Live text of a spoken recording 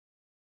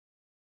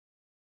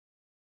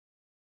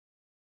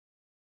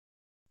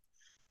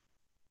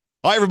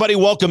Hi, everybody.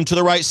 Welcome to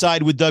The Right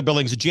Side with Doug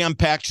Billings, a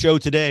jam-packed show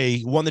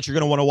today, one that you're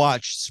going to want to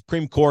watch.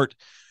 Supreme Court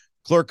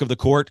clerk of the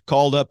court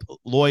called up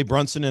Lloyd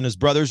Brunson and his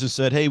brothers and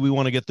said, hey, we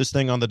want to get this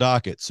thing on the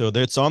docket. So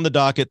it's on the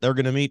docket. They're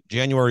going to meet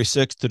January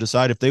 6th to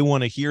decide if they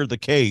want to hear the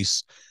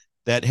case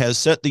that has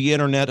set the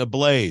internet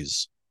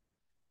ablaze.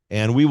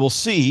 And we will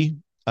see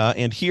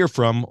and hear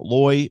from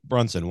Lloyd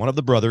Brunson, one of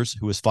the brothers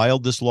who has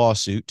filed this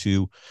lawsuit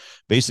to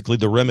basically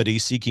the remedy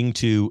seeking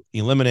to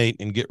eliminate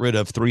and get rid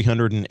of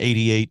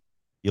 388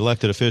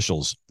 elected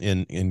officials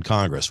in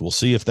Congress. We'll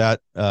see if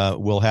that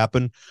will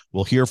happen.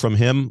 We'll hear from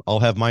him. I'll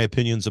have my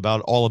opinions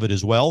about all of it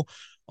as well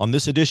on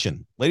this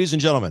edition. Ladies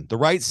and gentlemen, The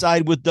Right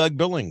Side with Doug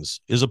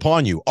Billings is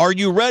upon you. Are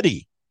you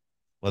ready?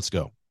 Let's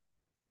go.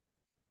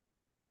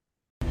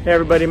 Hey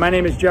everybody, my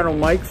name is General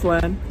Mike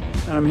Flynn,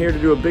 and I'm here to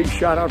do a big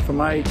shout out for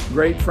my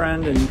great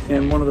friend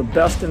and one of the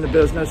best in the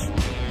business,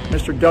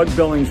 Mr. Doug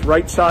Billings.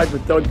 Right Side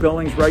with Doug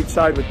Billings, Right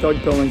Side with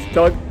Doug Billings.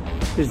 Doug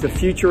is the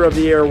future of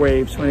the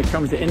airwaves when it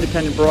comes to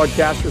independent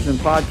broadcasters and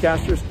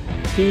podcasters.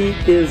 He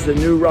is the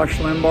new Rush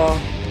Limbaugh.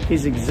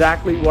 He's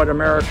exactly what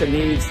America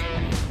needs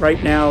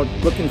right now,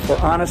 looking for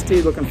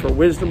honesty, looking for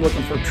wisdom,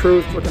 looking for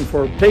truth, looking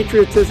for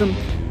patriotism.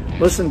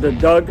 Listen to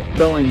Doug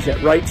Billings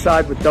at Right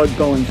Side with Doug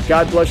Billings.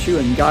 God bless you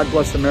and God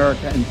bless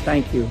America, and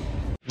thank you.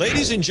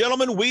 Ladies and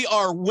gentlemen, we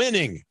are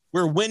winning.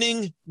 We're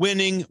winning,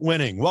 winning,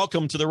 winning.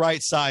 Welcome to The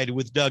Right Side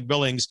with Doug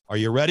Billings. Are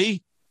you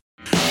ready?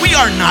 We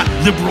are not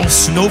liberal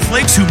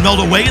snowflakes who melt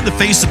away in the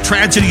face of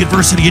tragedy,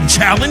 adversity, and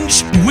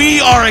challenge.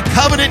 We are a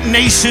covenant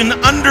nation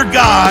under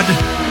God,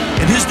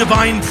 and His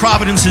divine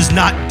providence is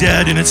not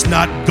dead and it's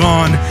not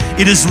gone.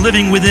 It is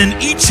living within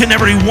each and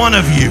every one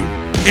of you.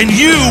 And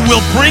you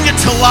will bring it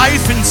to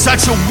life in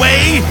such a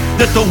way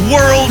that the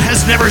world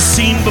has never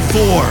seen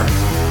before.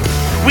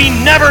 We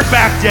never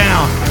back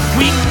down.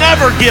 We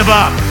never give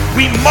up.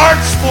 We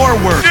march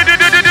forward.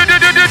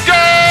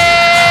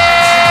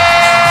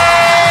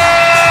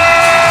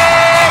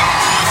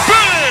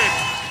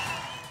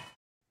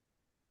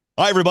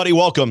 Hi, everybody.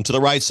 Welcome to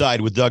The Right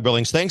Side with Doug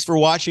Billings. Thanks for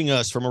watching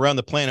us from around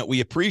the planet. We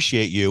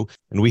appreciate you.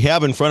 And we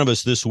have in front of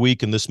us this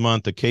week and this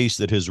month a case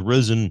that has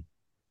risen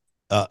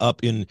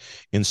up in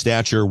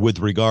stature with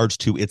regards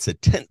to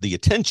the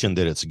attention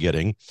that it's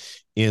getting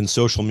in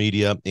social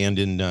media and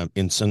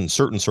in some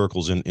certain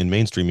circles in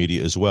mainstream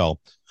media as well.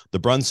 The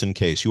Brunson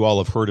case, you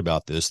all have heard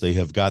about this. They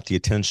have got the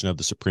attention of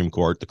the Supreme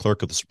Court. The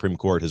clerk of the Supreme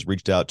Court has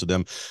reached out to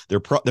them.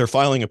 They're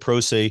filing a pro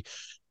se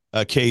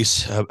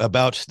case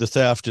about the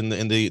theft and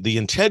the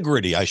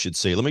integrity, I should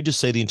say. Let me just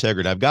say the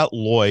integrity. I've got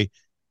Lloyd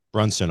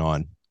Brunson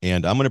on,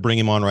 and I'm going to bring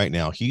him on right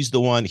now. He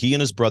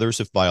and his brothers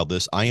have filed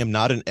this. I am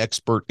not an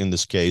expert in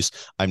this case.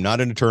 I'm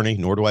not an attorney,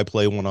 nor do I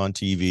play one on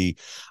TV.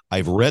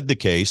 I've read the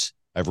case.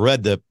 I've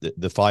read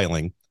the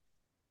filing.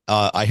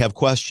 I have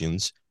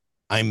questions.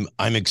 I'm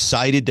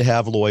excited to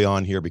have Lloyd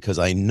on here because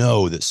I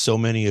know that so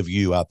many of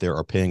you out there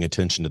are paying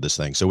attention to this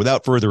thing. So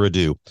without further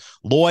ado,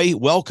 Lloyd,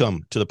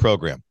 welcome to the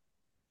program.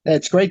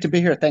 It's great to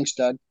be here. Thanks,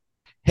 Doug.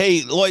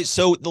 Hey, Lloyd,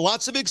 so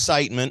lots of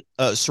excitement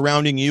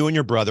surrounding you and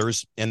your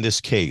brothers and this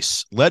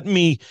case. Why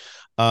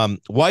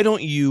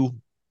don't you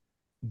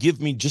give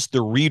me just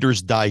the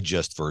Reader's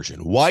Digest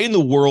version? Why in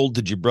the world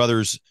did your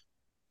brothers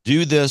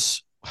do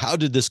this? How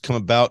did this come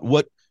about?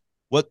 What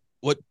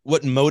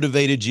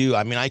motivated you?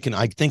 I mean, I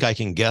think I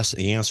can guess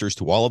the answers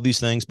to all of these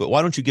things, but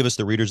why don't you give us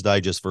the Reader's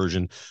Digest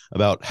version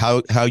about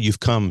how you've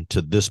come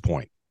to this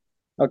point?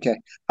 Okay.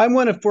 I'm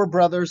one of four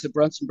brothers, the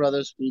Brunson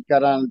brothers. We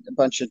got on a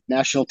bunch of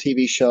national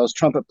TV shows,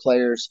 trumpet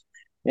players,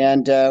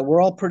 and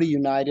we're all pretty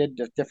united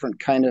with different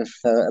kind of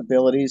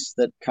abilities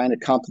that kind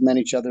of complement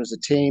each other as a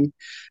team.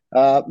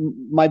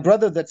 My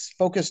brother that's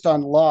focused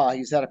on law,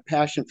 he's had a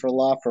passion for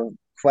law for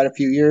quite a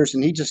few years,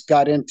 and he just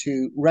got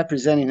into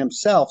representing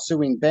himself,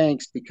 suing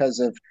banks because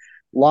of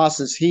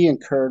losses he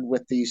incurred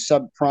with the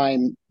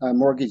subprime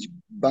mortgage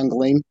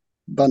bundling.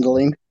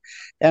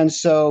 And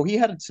so he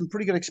had some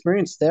pretty good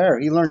experience there.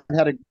 He learned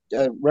how to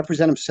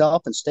represent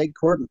himself in state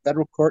court and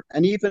federal court,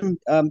 and even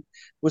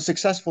was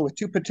successful with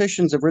two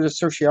petitions of writ of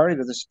certiorari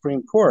to the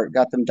Supreme Court,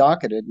 got them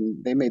docketed,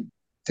 and they made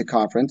to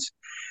conference.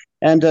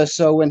 And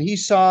so when he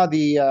saw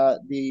the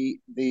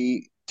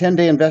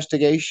 10-day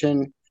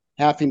investigation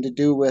having to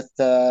do with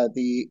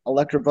the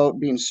electoral vote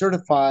being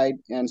certified,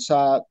 and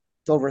saw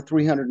over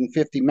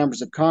 350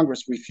 members of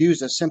Congress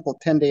refuse a simple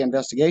 10-day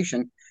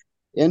investigation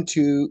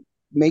into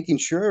making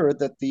sure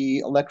that the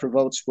electoral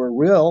votes were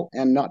real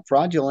and not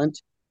fraudulent,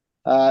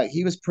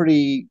 he was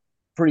pretty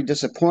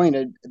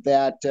disappointed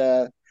that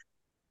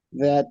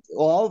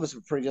all of us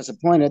were pretty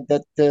disappointed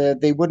that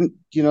they wouldn't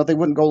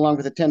go along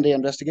with a 10-day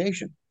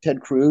investigation.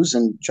 Ted Cruz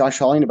and Josh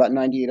Hawley and about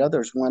 98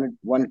 others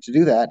wanted to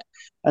do that.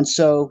 And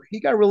so he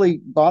got really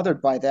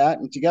bothered by that.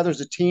 And together as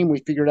a team,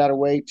 we figured out a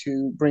way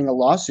to bring a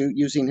lawsuit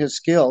using his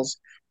skills.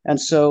 And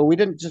so we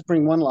didn't just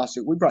bring one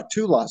lawsuit, we brought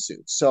two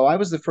lawsuits. So I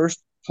was the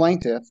first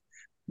plaintiff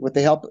with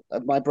the help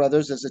of my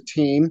brothers as a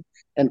team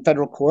in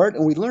federal court.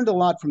 And we learned a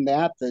lot from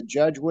that. The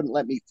judge wouldn't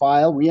let me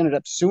file. We ended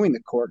up suing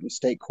the court in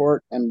state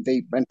court, and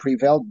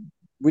prevailed.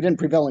 We didn't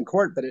prevail in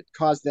court, but it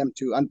caused them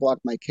to unblock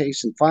my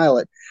case and file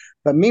it.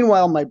 But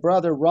meanwhile, my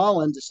brother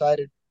Roland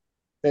decided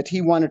that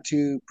he wanted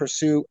to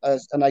pursue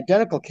an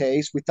identical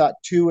case. We thought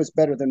two is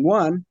better than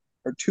one,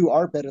 or two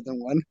are better than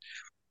one.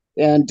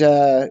 And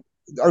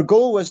our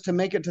goal was to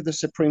make it to the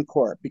Supreme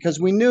Court because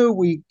we knew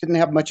we didn't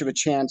have much of a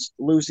chance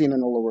losing in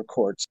the lower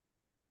courts.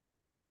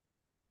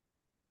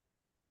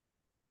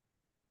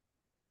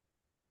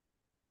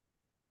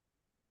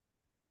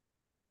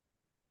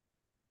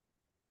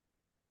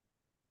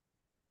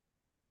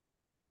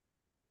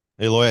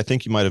 Hey, Loy, I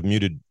think you might have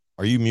muted.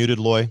 Are you muted,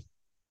 Loy?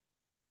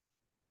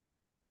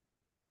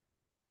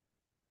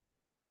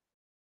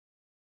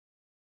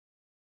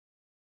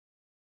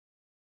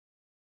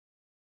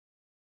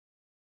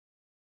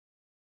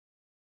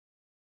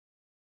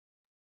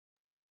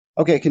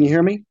 Okay, can you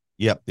hear me?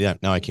 Yep. Yeah,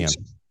 now I can.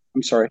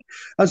 I'm sorry.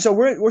 And so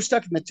we're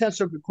stuck in the 10th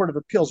Circuit Court of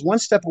Appeals, one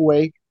step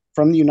away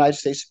from the United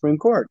States Supreme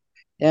Court.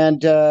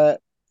 And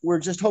we're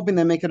just hoping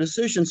they make a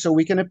decision so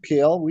we can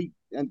appeal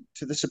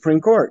to the Supreme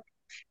Court.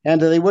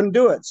 And they wouldn't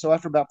do it. So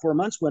after about 4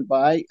 months went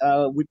by,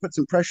 we put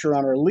some pressure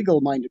on our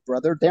legal-minded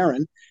brother,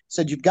 Darren,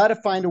 said, you've got to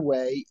find a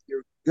way.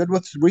 You're good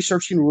with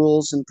researching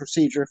rules and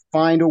procedure.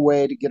 Find a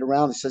way to get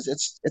around. He says,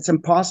 it's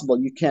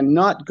impossible. You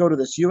cannot go to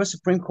this U.S.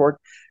 Supreme Court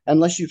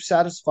unless you've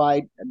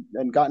satisfied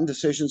and gotten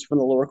decisions from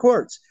the lower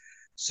courts.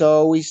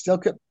 So we still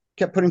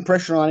kept putting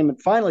pressure on him,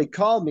 and finally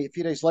called me a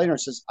few days later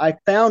and says, I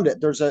found it.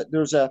 There's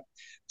a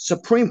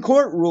Supreme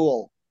Court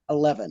Rule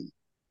 11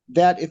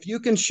 that if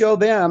you can show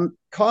them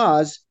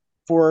cause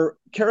for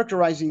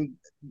characterizing,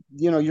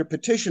 your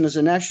petition as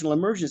a national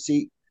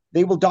emergency,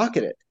 they will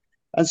docket it.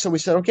 And so we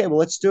said, okay, well,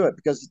 let's do it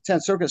because the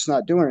 10th Circuit's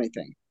not doing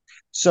anything.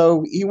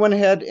 So he went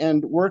ahead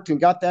and worked and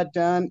got that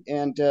done.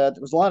 And there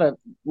was a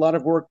lot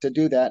of work to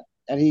do that.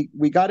 And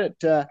we got it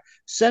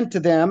sent to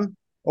them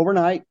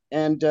overnight.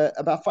 And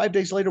about 5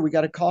 days later, we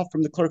got a call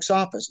from the clerk's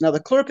office. Now, the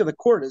clerk of the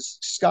court is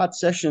Scott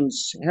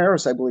Sessions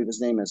Harris, I believe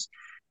his name is.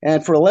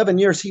 And for 11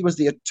 years, he was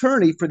the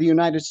attorney for the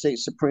United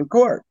States Supreme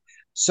Court.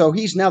 So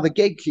he's now the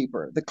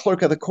gatekeeper, the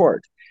clerk of the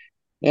court.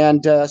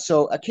 And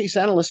so a case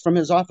analyst from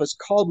his office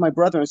called my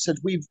brother and said,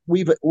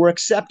 we're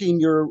accepting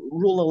your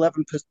Rule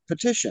 11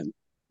 petition.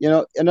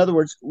 In other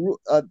words,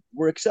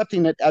 we're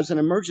accepting it as an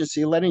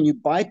emergency, letting you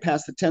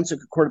bypass the 10th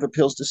Circuit Court of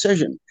Appeals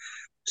decision.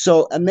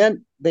 So, and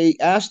then they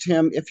asked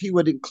him if he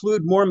would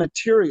include more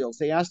materials.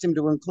 They asked him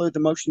to include the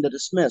motion to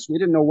dismiss. We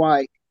didn't know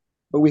why,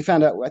 but we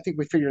found out, I think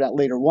we figured out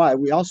later why.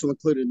 We also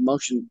included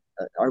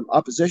our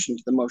opposition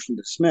to the motion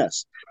to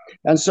dismiss.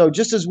 And so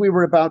just as we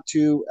were about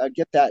to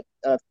get that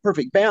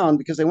perfect bound,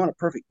 because they want a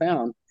perfect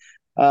bound,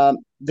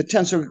 the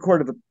 10th Circuit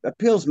Court of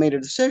Appeals made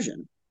a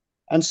decision.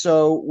 And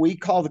so we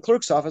called the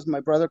clerk's office. My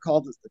brother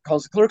calls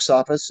the clerk's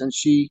office, and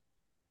she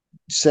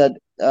said,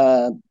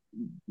 if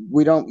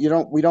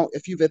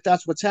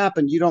that's what's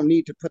happened, you don't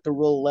need to put the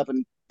Rule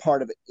 11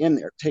 part of it in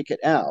there. Take it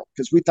out,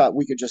 because we thought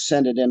we could just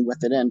send it in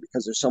with it in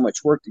because there's so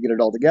much work to get it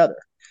all together.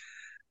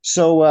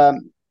 So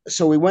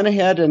we went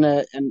ahead and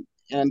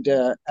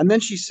then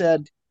she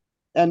said,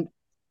 and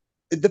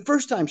the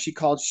first time she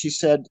called, she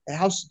said,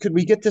 "How could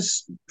we get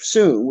this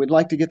soon? We'd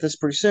like to get this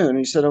pretty soon." And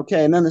he said,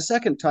 "Okay." And then the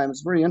second time,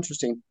 it's very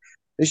interesting,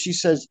 is she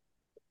says,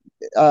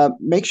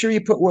 make sure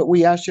you put what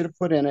we asked you to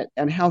put in it,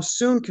 and how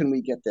soon can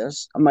we get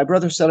this? And my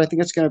brother said, I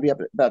think it's going to be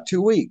about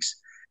 2 weeks.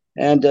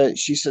 And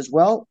she says,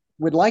 well,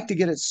 we'd like to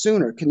get it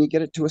sooner. Can you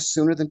get it to us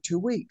sooner than 2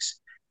 weeks?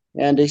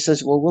 And he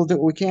says, well, we'll do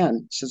what we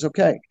can. He says,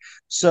 okay.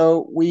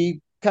 So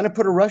we kind of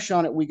put a rush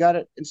on it. We got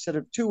it, instead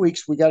of 2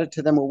 weeks, we got it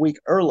to them a week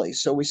early.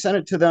 So we sent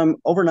it to them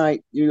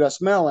overnight,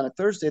 U.S. mail, on a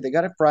Thursday. They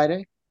got it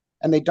Friday,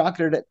 and they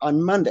docketed it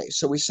on Monday.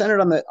 So we sent it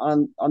on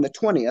the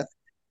 20th,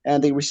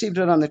 and they received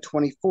it on the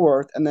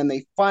 24th, and then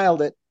they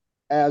filed it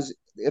as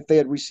if they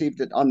had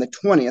received it on the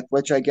 20th,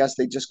 which I guess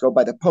they just go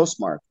by the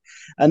postmark.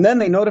 And then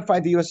they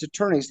notified the U.S.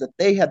 attorneys that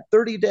they had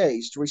 30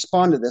 days to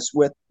respond to this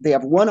they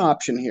have one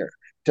option here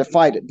to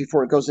fight it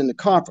before it goes into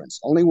conference,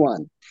 only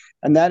one.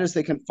 And that is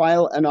they can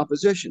file an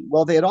opposition.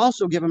 Well, they had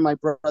also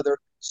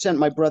sent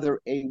my brother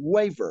a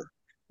waiver,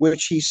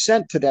 which he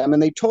sent to them,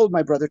 and they told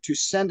my brother to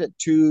send it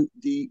to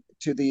the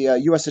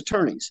U.S.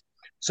 attorneys.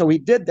 So he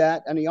did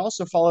that, and he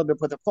also followed up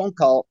with a phone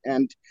call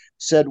and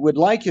said, "Would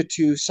like you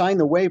to sign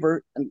the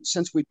waiver, and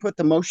since we put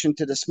the motion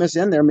to dismiss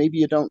in there, maybe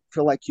you don't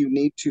feel like you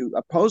need to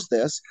oppose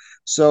this.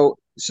 So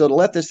to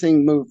let this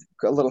thing move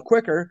a little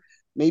quicker,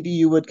 maybe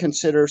you would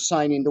consider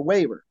signing the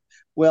waiver."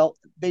 Well,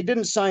 they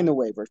didn't sign the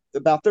waiver.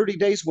 About 30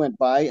 days went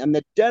by, and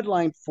the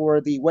deadline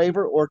for the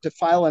waiver or to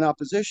file an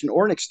opposition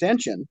or an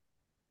extension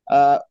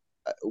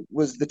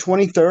was the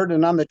 23rd,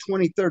 and on the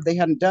 23rd, they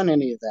hadn't done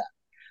any of that.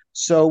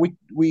 So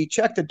we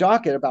checked the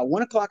docket about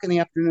 1 o'clock in the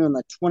afternoon on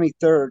the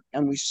 23rd,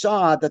 and we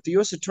saw that the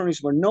U.S.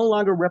 attorneys were no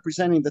longer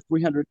representing the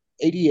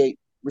 388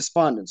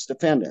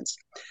 defendants,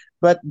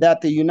 but that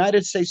the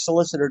United States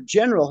Solicitor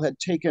General had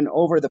taken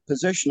over the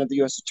position of the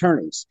U.S.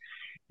 attorneys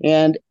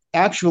and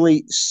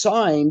actually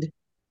signed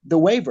the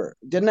waiver.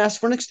 Didn't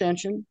ask for an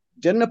extension,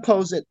 didn't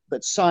oppose it,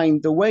 but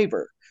signed the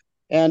waiver.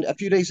 And a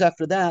few days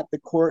after that, the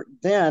court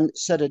then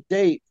set a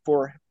date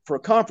for a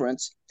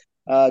conference,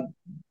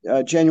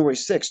 January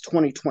 6,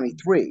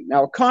 2023.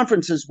 Now, a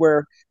conference is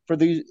where, for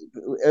these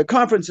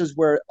conferences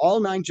where all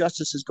 9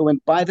 justices go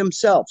in by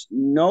themselves.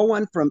 No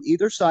one from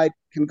either side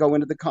can go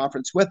into the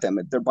conference with them.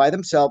 They're by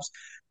themselves,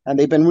 and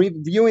they've been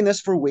reviewing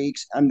this for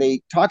weeks, and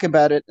they talk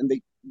about it, and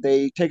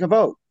they take a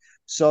vote.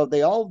 So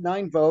they all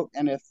 9 vote,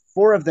 and if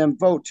 4 of them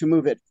vote to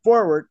move it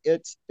forward,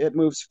 it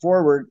moves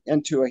forward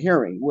into a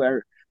hearing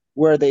where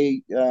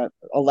they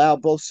allow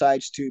both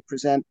sides to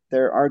present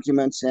their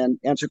arguments and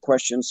answer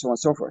questions, so on and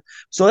so forth.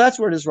 So that's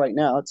where it is right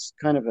now. It's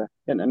kind of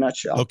in a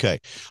nutshell. Okay.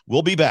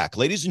 We'll be back,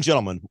 ladies and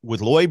gentlemen, with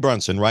Lloyd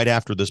Brunson right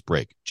after this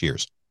break.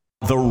 Cheers.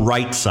 The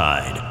Right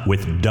Side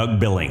with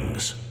Doug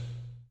Billings.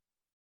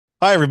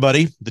 Hi,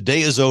 everybody. The day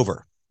is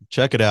over.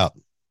 Check it out.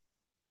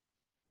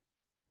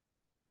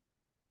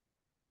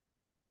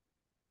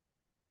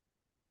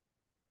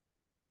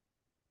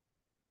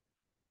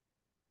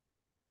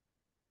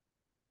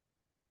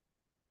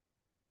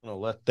 I'm going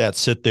to let that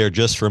sit there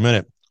just for a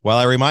minute while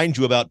I remind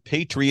you about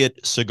Patriot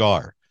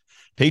Cigar.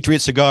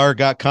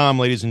 PatriotCigar.com,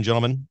 ladies and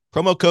gentlemen.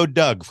 Promo code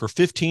Doug for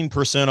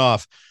 15%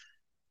 off.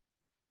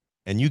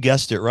 And you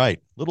guessed it right.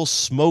 Little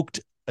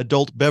smoked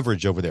adult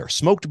beverage over there.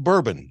 Smoked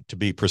bourbon, to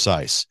be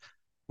precise.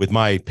 With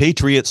my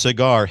Patriot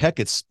Cigar. Heck,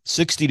 it's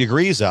 60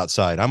 degrees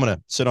outside. I'm going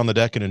to sit on the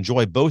deck and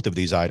enjoy both of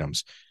these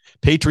items.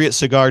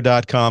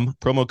 PatriotCigar.com,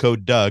 promo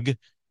code Doug.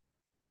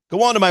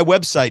 Go on to my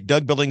website,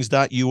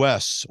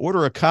 dougbillings.us.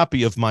 Order a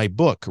copy of my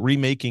book,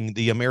 Remaking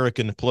the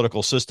American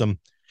Political System.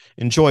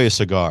 Enjoy a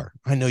cigar.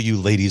 I know you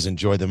ladies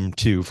enjoy them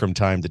too from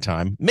time to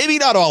time. Maybe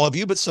not all of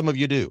you, but some of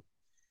you do.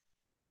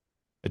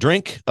 A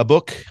drink, a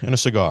book, and a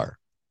cigar.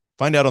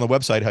 Find out on the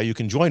website how you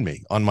can join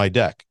me on my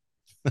deck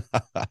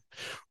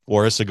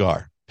for a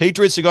cigar.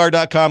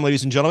 PatriotCigar.com,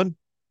 ladies and gentlemen.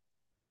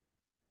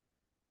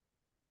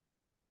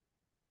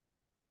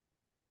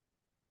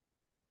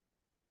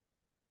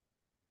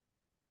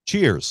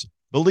 Cheers.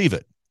 Believe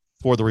it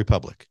for the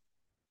Republic.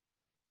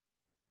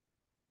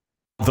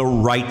 The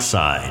Right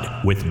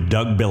Side with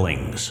Doug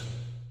Billings.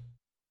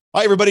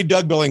 Hi, everybody.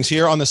 Doug Billings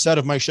here on the set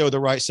of my show, The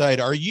Right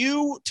Side. Are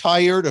you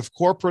tired of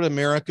corporate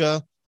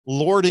America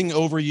lording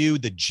over you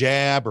the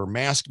jab or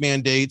mask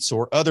mandates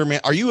or other?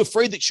 Are you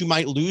afraid that you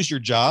might lose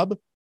your job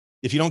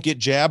if you don't get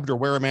jabbed or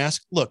wear a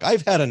mask? Look,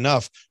 I've had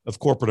enough of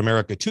corporate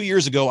America. 2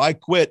 years ago, I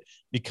quit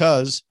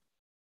because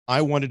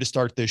I wanted to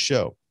start this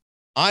show.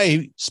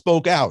 I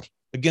spoke out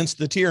against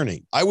the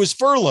tyranny. I was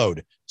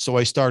furloughed, so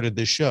I started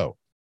this show.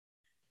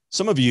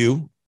 Some of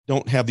you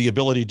don't have the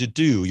ability to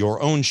do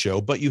your own show,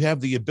 but you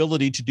have the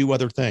ability to do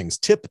other things.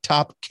 Tip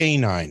Top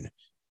Canine.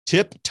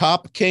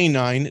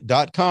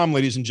 TipTopCanine.com,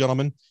 ladies and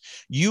gentlemen.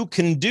 You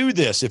can do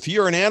this. If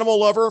you're an animal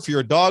lover, if you're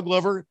a dog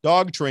lover,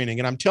 dog training.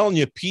 And I'm telling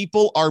you,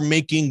 people are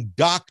making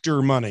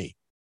doctor money.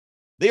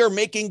 They are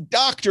making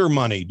doctor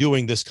money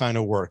doing this kind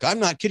of work. I'm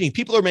not kidding.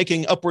 People are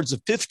making upwards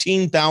of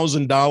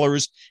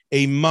 $15,000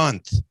 a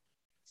month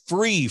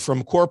free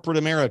from corporate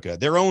America,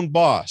 their own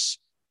boss.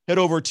 Head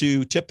over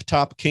to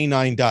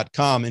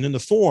tiptopcanine.com. And in the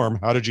form,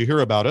 how did you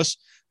hear about us?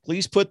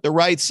 Please put The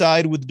Right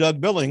Side with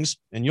Doug Billings,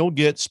 and you'll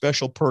get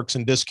special perks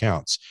and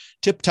discounts.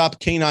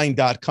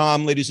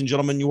 tiptopcanine.com, ladies and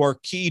gentlemen, you are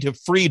key to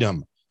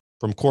freedom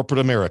from corporate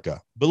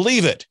America.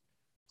 Believe it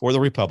for the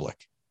Republic.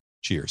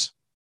 Cheers.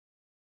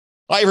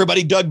 Hi,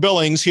 everybody. Doug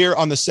Billings here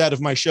on the set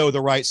of my show,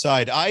 The Right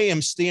Side. I am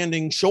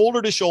standing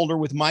shoulder to shoulder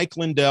with Mike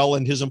Lindell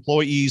and his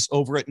employees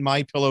over at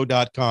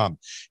mypillow.com.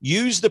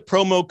 Use the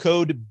promo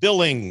code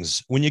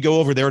Billings when you go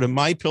over there to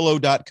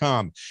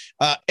mypillow.com.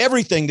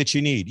 Everything that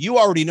you need. You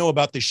already know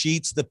about the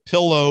sheets, the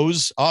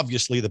pillows,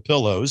 obviously the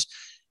pillows,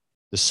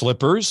 the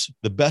slippers,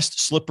 the best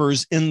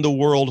slippers in the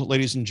world,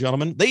 ladies and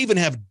gentlemen. They even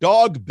have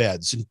dog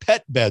beds and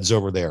pet beds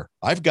over there.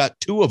 I've got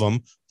 2 of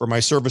them for my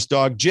service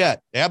dog,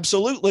 Jet.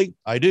 Absolutely,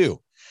 I do.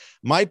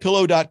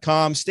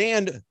 MyPillow.com.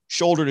 Stand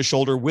shoulder to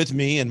shoulder with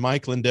me and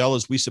Mike Lindell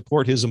as we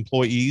support his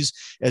employees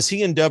as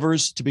he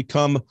endeavors to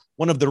become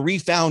one of the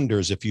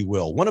refounders, if you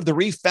will, one of the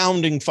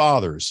refounding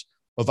fathers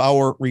of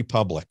our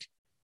republic.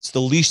 It's the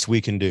least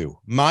we can do.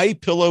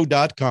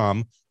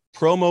 MyPillow.com,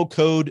 promo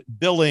code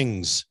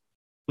Billings.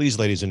 Please,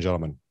 ladies and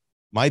gentlemen,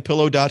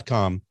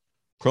 MyPillow.com,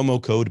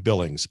 promo code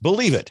Billings.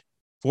 Believe it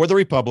for the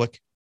Republic.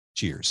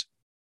 Cheers.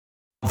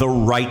 The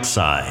Right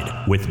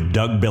Side with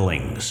Doug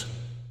Billings.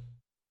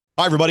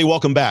 Hi, everybody.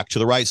 Welcome back to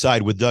The Right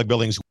Side with Doug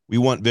Billings. We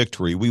want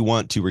victory. We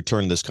want to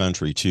return this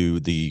country to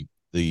the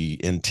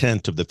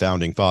intent of the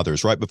founding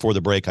fathers. Right before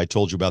the break, I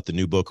told you about the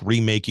new book,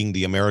 Remaking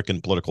the American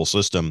Political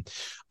System.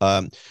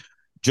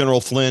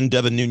 General Flynn,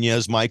 Devin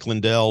Nunes, Mike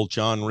Lindell,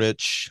 John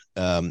Rich,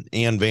 Ann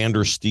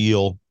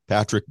Vandersteel,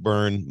 Patrick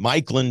Byrne,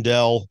 Mike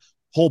Lindell,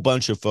 whole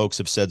bunch of folks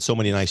have said so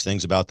many nice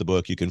things about the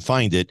book. You can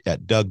find it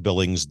at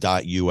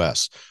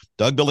dougbillings.us.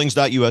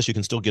 Dougbillings.us. You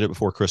can still get it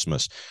before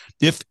Christmas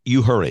if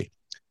you hurry.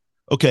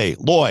 Okay,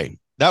 Lloyd,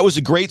 that was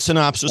a great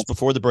synopsis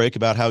before the break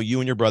about how you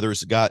and your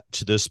brothers got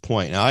to this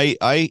point. Now,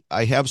 I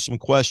have some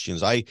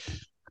questions.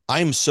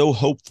 I'm so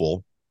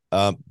hopeful,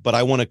 but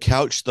I want to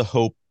couch the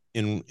hope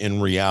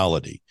in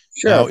reality.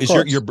 Sure. Now, is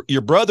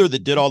your brother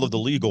that did all of the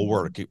legal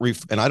work,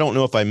 and I don't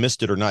know if I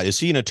missed it or not, is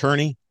he an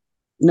attorney?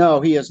 No,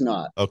 he is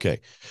not.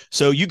 Okay.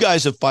 So you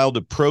guys have filed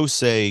a pro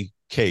se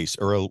case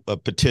or a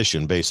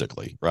petition,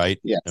 basically, right?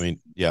 Yes. I mean,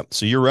 yeah.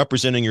 So you're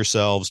representing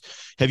yourselves.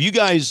 Are you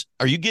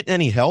getting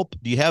any help?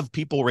 Do you have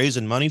people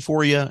raising money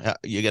for you?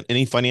 You got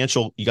any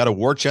financial, you got a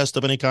war chest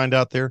of any kind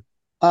out there?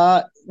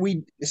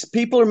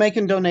 People are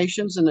making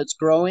donations and it's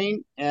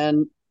growing.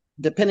 And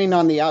depending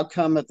on the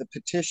outcome of the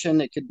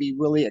petition, it could be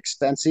really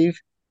expensive.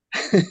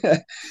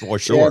 For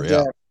sure. And,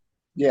 Yeah.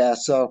 Yeah.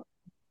 So,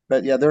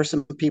 but yeah, there are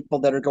some people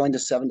that are going to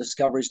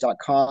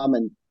sevendiscoveries.com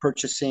and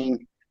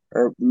purchasing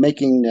or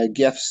making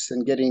gifts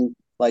and getting,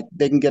 like,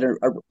 they can get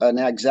an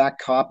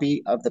exact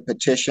copy of the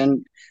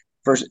petition.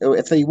 First,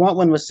 if they want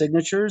one with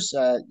signatures,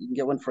 you can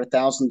get one for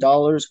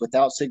 $1,000.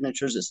 Without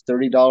signatures, it's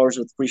 $30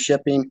 with free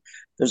shipping.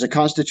 There's a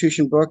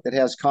Constitution book that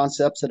has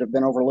concepts that have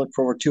been overlooked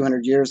for over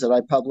 200 years that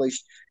I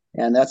published,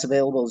 and that's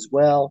available as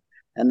well.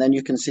 And then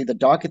you can see the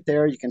docket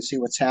there. You can see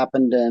what's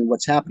happened and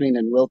what's happening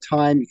in real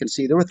time. You can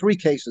see there were 3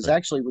 cases. Right.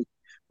 Actually,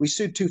 we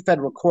sued 2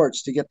 federal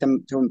courts to get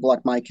them to unblock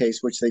my case,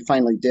 which they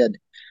finally did.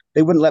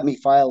 They wouldn't let me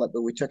file it,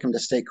 but we took them to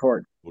state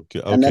court.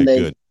 Okay, and then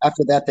good.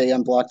 After that, they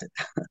unblocked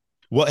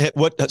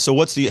it. So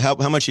what's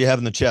how much you have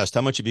in the chest?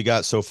 How much have you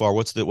got so far?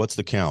 What's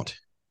the count?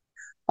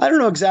 I don't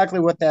know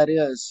exactly what that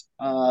is.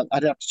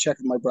 I'd have to check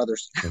with my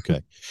brothers.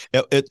 Okay.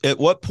 At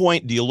what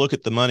point do you look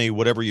at the money,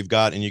 whatever you've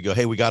got, and you go,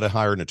 hey, we got to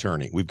hire an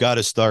attorney. We've got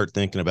to start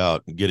thinking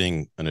about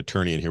getting an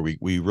attorney in here.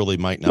 We really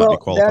might not be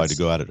qualified to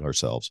go at it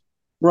ourselves.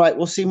 Right.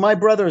 Well, see, my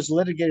brother has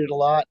litigated a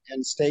lot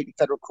in state and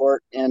federal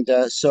court. And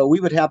so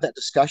we would have that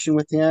discussion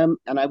with him.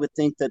 And I would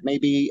think that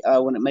maybe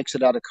when it makes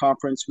it out of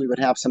conference, we would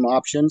have some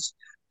options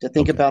to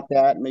think about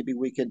that. Maybe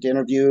we could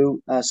interview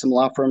some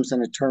law firms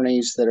and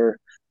attorneys that are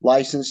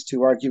licensed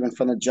to argue in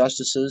front of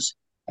justices.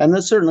 And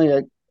that's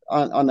certainly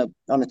on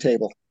the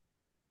table.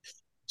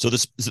 So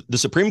the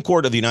Supreme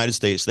Court of the United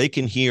States, they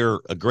can hear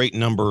a great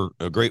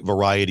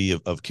variety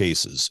of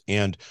cases.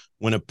 And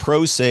when a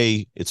pro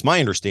se, it's my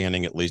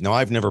understanding at least, now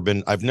I've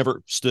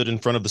never stood in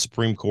front of the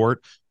Supreme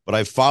Court, but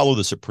I follow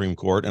the Supreme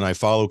Court and I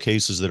follow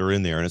cases that are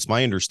in there. And it's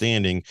my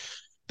understanding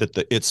that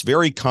it's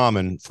very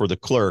common for the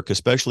clerk,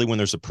 especially when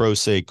there's a pro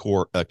se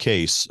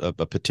case,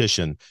 a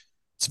petition,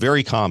 it's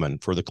very common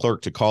for the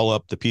clerk to call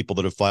up the people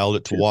that have filed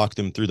it to walk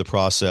them through the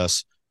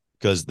process,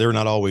 because they're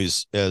not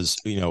always, as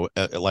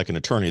like an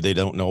attorney, they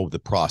don't know the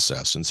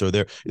process. And so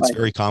it's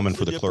very common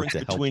for the clerk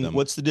to help them.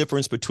 What's the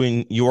difference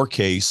between your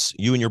case,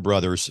 you and your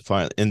brothers,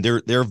 and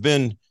there have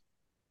been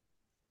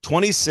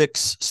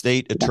 26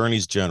 state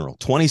attorneys general,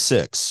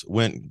 26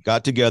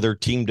 got together,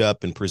 teamed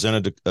up, and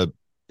presented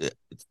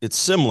it's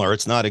similar.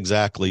 It's not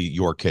exactly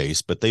your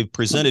case, but they've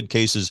presented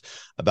cases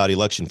about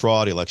election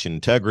fraud, election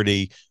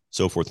integrity,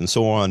 so forth and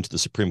so on to the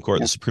Supreme Court.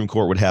 Yeah. The Supreme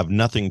Court would have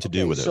nothing to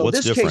do with it. So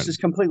What's different? This case is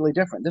completely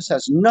different. This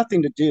has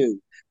nothing to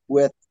do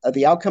with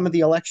the outcome of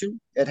the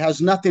election. It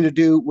has nothing to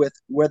do with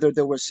whether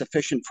there was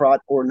sufficient fraud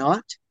or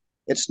not.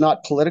 It's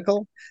not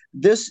political.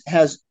 This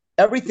has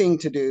everything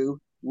to do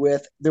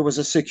with there was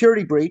a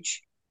security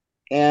breach,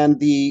 and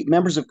the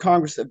members of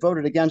Congress that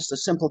voted against a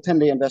simple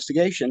 10-day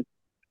investigation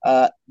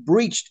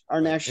breached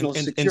our national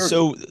security. And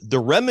so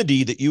the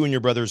remedy that you and your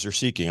brothers are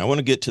seeking, I want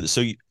to get to this.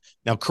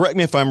 Now, correct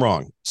me if I'm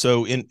wrong.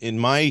 So in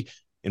my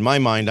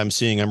mind,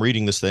 I'm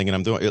reading this thing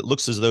and it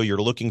looks as though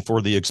you're looking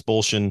for the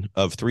expulsion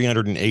of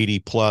 380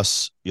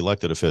 plus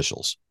elected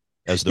officials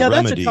as the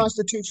remedy. That's a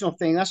constitutional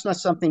thing. That's not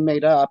something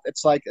made up.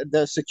 It's like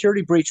the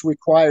security breach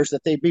requires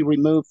that they be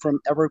removed from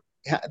ever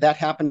that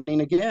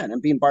happening again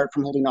and being barred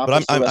from holding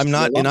office. But I'm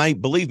not, and I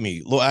believe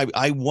me,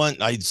 I want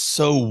to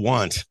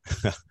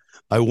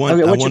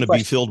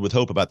be filled with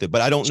hope about that.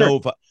 But I don't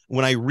know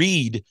when I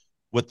read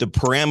what the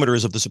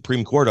parameters of the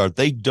Supreme Court are,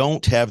 they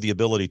don't have the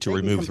ability to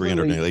remove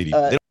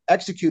 380.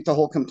 Execute the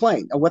whole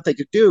complaint. And what they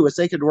could do is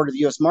they could order the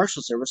U.S.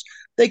 Marshal Service.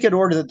 They could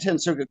order the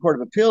 10th Circuit Court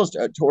of Appeals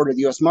to order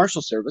the U.S.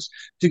 Marshal Service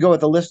to go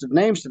with a list of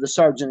names to the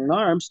Sergeant at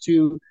Arms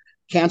to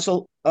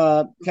cancel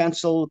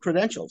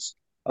credentials.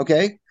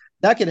 Okay,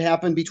 that could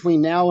happen between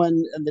now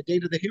and the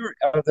date of the hearing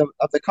of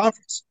the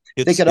conference.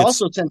 They could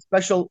also send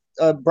special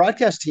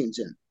broadcast teams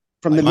in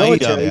from the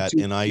military.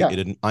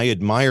 I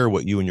admire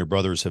what you and your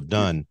brothers have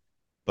done.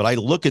 But I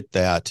look at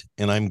that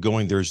and I'm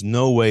going, there's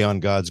no way on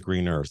God's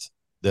green earth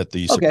that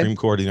the Supreme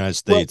Court of the United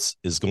States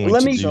is going to do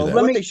that.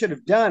 What they should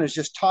have done is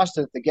just tossed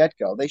it at the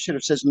get-go. They should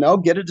have said, no,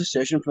 get a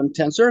decision from the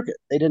 10th Circuit.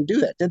 They didn't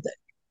do that, did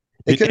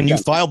they? And you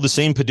filed the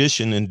same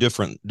petition in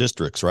different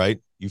districts, right?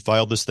 You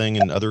filed this thing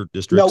in other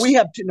districts? No, we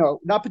have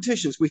not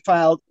petitions. We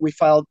filed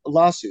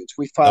lawsuits.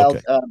 We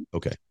filed.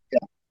 Okay. Yeah.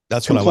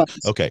 That's what I want.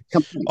 Okay.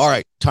 All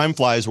right. Time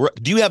flies.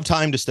 Do you have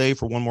time to stay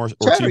for one more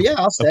or two? Yeah,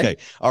 I'll stay. Okay.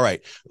 All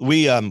right.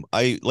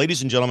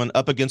 Ladies and gentlemen,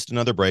 up against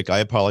another break. I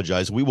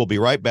apologize. We will be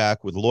right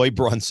back with Lloyd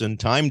Brunson.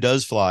 Time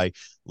does fly.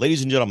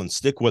 Ladies and gentlemen,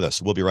 stick with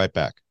us. We'll be right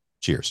back.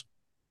 Cheers.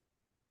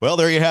 Well,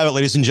 there you have it,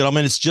 ladies and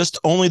gentlemen. It's just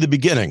only the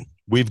beginning.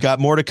 We've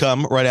got more to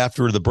come right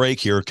after the break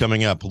here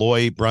coming up.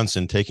 Lloyd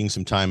Brunson taking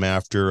some time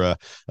after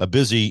a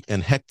busy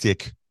and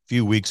hectic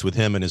few weeks with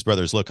him and his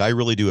brothers. Look, I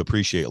really do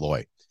appreciate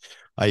Lloyd.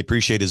 I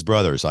appreciate his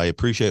brothers. I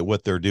appreciate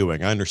what they're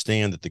doing. I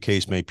understand that the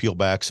case may peel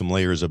back some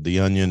layers of the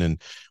onion and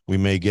we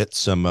may get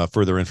some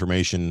further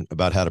information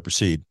about how to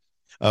proceed.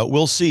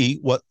 We'll see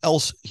what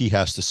else he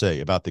has to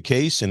say about the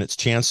case and its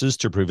chances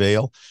to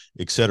prevail,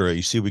 etc.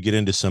 You see, we get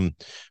into some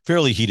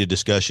fairly heated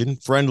discussion,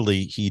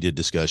 friendly heated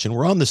discussion.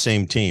 We're on the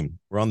same team.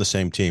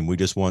 We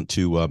just want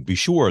to be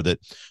sure that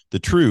the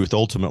truth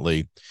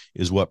ultimately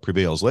is what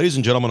prevails. Ladies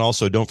and gentlemen,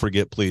 also don't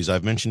forget, please,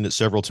 I've mentioned it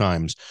several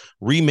times,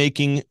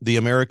 Remaking the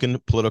American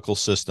Political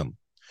System,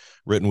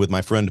 written with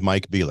my friend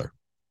Mike Beeler.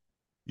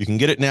 You can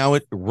get it now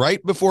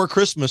right before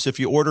Christmas if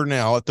you order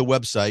now at the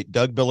website,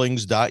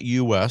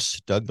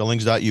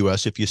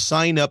 dougbillings.us. If you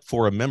sign up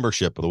for a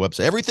membership of the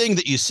website, everything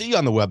that you see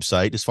on the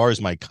website, as far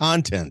as my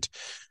content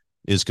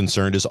is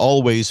concerned, is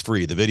always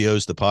free. The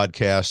videos, the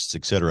podcasts,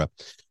 etc.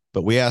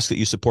 But we ask that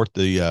you support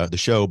the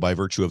show by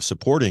virtue of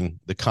supporting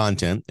the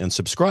content and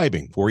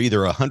subscribing for either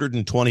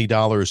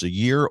 $120 a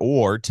year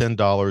or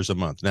 $10 a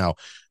month. Now,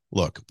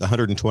 look,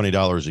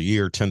 $120 a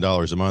year,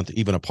 $10 a month,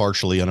 even a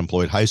partially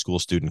unemployed high school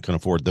student can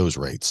afford those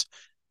rates.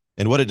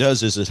 And what it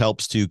does is it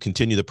helps to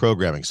continue the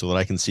programming so that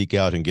I can seek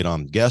out and get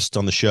on guests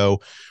on the show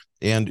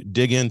and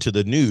dig into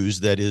the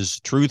news that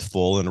is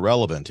truthful and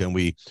relevant. And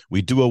we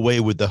do away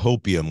with the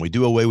hopium. We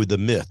do away with the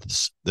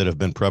myths that have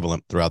been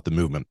prevalent throughout the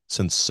movement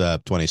since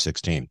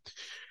 2016.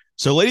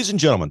 So, ladies and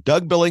gentlemen,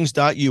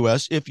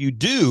 dougbillings.us. If you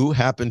do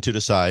happen to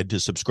decide to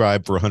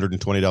subscribe for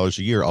 $120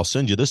 a year, I'll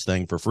send you this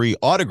thing for free,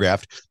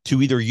 autographed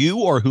to either you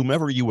or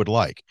whomever you would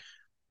like.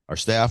 Our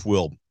staff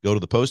will go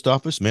to the post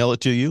office, mail it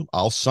to you.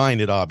 I'll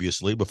sign it,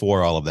 obviously,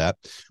 before all of that,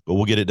 but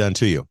we'll get it done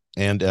to you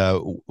and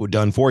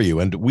done for you.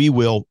 And we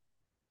will,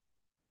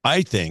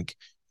 I think,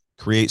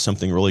 create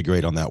something really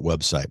great on that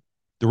website.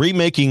 The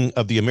remaking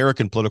of the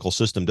American political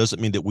system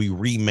doesn't mean that we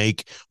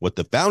remake what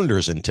the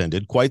founders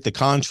intended. Quite the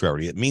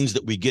contrary. It means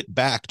that we get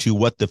back to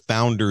what the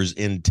founders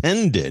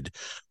intended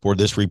for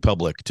this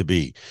republic to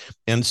be.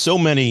 And so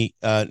many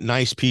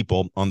nice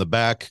people on the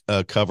back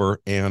cover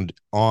and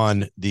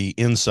on the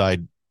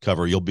inside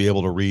cover. You'll be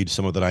able to read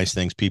some of the nice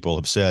things people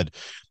have said.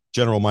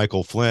 General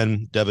Michael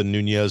Flynn, Devin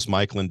Nunes,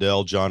 Mike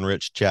Lindell, John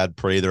Rich, Chad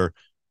Prather,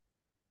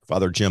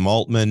 Father Jim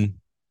Altman,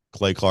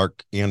 Clay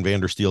Clark, Ann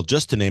Vandersteel,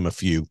 just to name a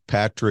few.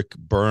 Patrick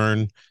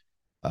Byrne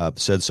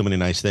said so many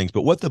nice things.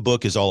 But what the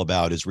book is all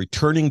about is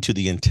returning to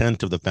the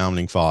intent of the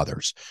founding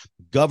fathers,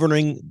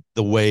 governing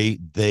the way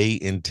they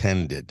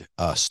intended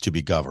us to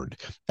be governed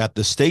at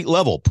the state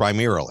level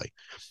primarily.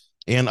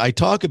 And I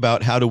talk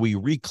about how do we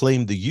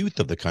reclaim the youth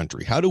of the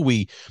country? How do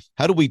we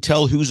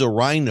tell who's a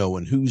rhino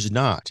and who's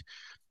not?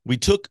 We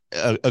took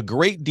a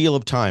great deal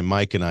of time,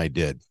 Mike and I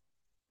did.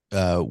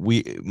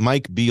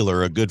 Mike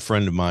Beeler, a good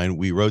friend of mine,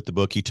 we wrote the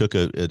book. He took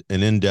an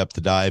in-depth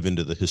dive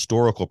into the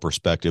historical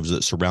perspectives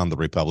that surround the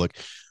republic.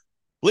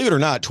 Believe it or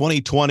not,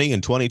 2020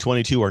 and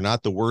 2022 are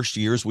not the worst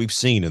years we've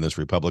seen in this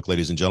republic,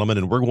 ladies and gentlemen,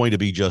 and we're going to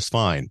be just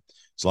fine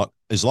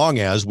as long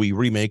as we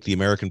remake the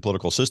American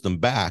political system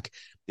back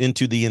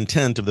into the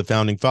intent of the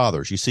founding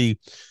fathers. You see,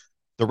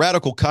 the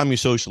radical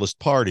Communist Socialist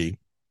Party,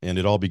 and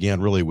it all began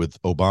really with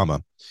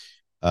Obama,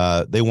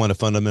 they want to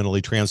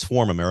fundamentally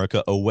transform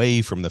America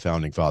away from the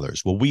founding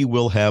fathers. Well, we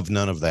will have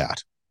none of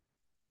that.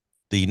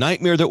 The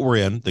nightmare that we're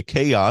in, the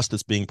chaos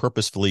that's being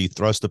purposefully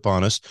thrust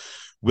upon us,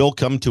 will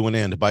come to an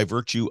end by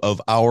virtue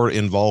of our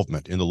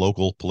involvement in the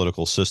local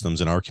political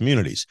systems in our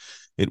communities.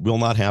 It will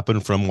not happen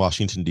from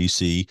Washington,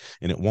 D.C.,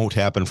 and it won't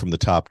happen from the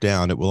top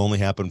down. It will only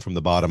happen from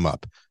the bottom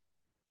up.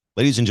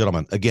 Ladies and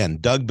gentlemen, again,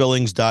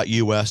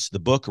 dougbillings.us, the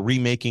book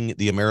Remaking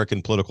the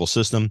American Political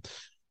System.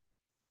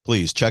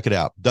 Please check it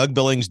out,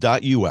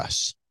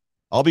 dougbillings.us.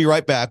 I'll be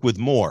right back with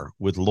more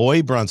with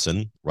Loy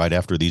Brunson right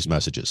after these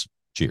messages.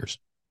 Cheers.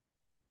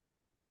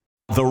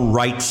 The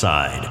Right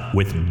Side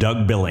with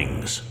Doug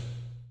Billings.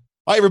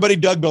 Hi, everybody.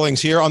 Doug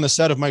Billings here on the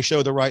set of my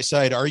show, The Right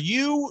Side. Are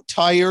you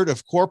tired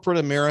of corporate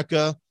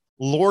America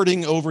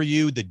lording over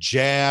you the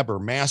jab or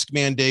mask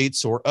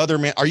mandates or other?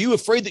 Are you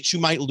afraid that you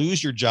might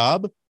lose your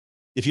job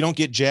if you don't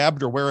get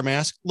jabbed or wear a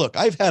mask? Look,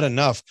 I've had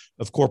enough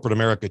of corporate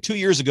America. 2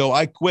 years ago,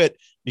 I quit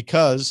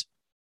because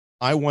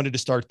I wanted to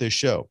start this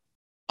show.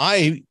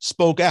 I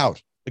spoke out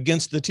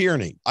against the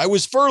tyranny. I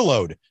was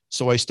furloughed,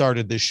 so I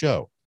started this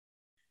show.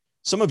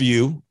 Some of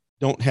you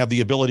don't have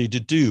the ability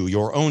to do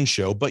your own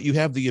show, but you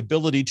have the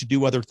ability to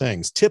do other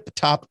things. Tip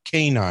Top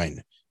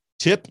Canine,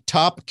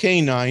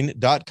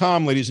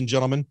 tiptopcanine.com, ladies and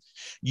gentlemen.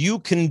 You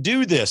can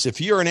do this. If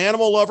you're an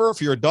animal lover,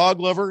 if you're a dog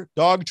lover,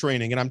 dog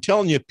training. And I'm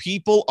telling you,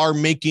 people are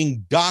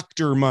making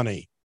doctor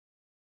money.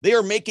 They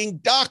are making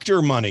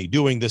doctor money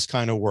doing this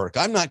kind of work.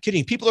 I'm not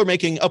kidding. People are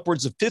making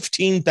upwards of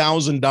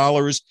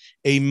 $15,000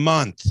 a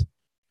month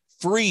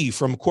free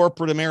from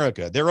corporate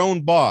America, their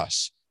own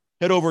boss.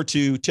 Head over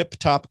to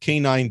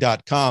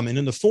tiptopcanine.com. And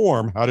in the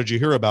form, how did you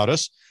hear about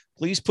us?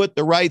 Please put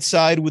The Right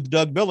Side with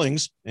Doug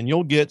Billings, and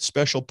you'll get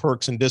special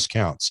perks and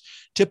discounts.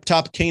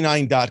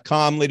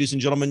 Tiptopcanine.com, ladies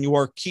and gentlemen,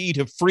 your key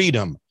to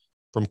freedom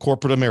from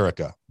corporate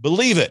America.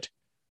 Believe it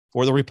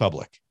for the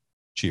Republic.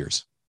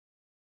 Cheers.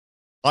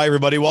 Hi,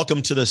 everybody.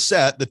 Welcome to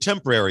the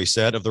temporary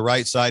set of The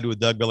Right Side with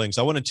Doug Billings.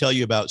 I want to tell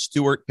you about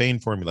Stewart Pain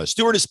Formula.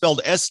 Stewart is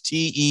spelled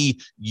Steuart.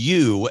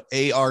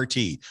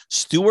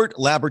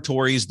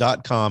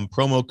 StewartLaboratories.com,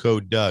 promo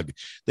code Doug.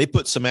 They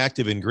put some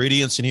active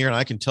ingredients in here, and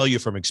I can tell you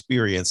from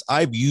experience,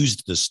 I've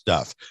used this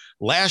stuff.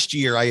 Last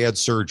year, I had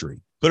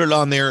surgery. Put it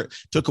on there,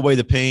 took away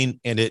the pain,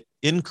 and it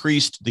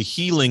increased the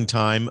healing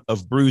time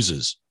of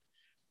bruises.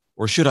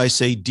 Or should I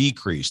say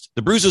decreased?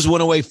 The bruises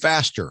went away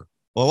faster,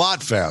 a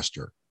lot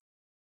faster.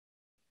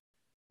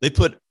 They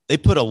put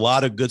a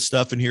lot of good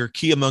stuff in here.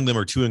 Key among them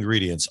are two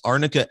ingredients: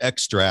 arnica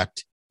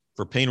extract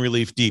for pain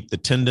relief deep, the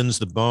tendons,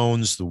 the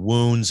bones, the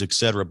wounds,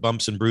 etc.,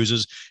 bumps and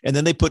bruises. And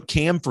then they put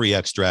camphor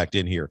extract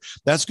in here.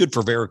 That's good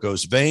for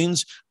varicose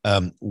veins,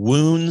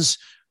 wounds,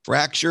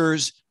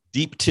 fractures,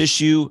 deep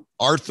tissue,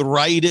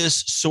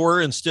 arthritis,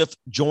 sore and stiff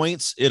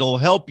joints. It'll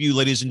help you,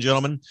 ladies and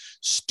gentlemen.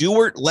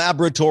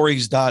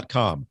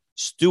 StewartLaboratories.com.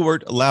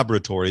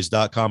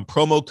 StewartLaboratories.com.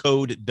 Promo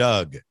code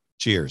Doug.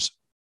 Cheers.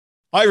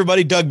 Hi,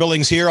 everybody. Doug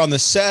Billings here on the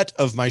set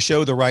of my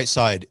show, The Right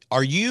Side.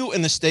 Are you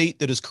in the state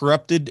that is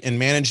corrupted and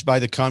managed by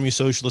the Communist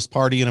Socialist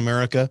Party in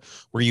America,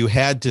 where you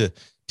had to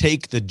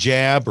take the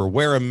jab or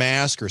wear a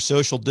mask or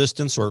social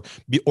distance or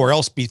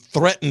else be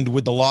threatened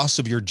with the loss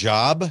of your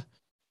job?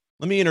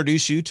 Let me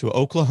introduce you to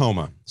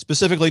Oklahoma,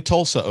 specifically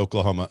Tulsa,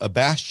 Oklahoma, a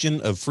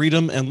bastion of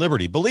freedom and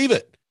liberty. Believe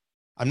it.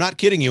 I'm not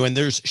kidding you. And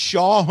there's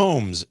Shaw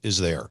Homes is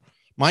there.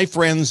 My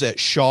friends at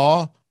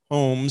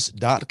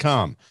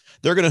shawhomes.com.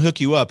 They're going to hook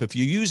you up. If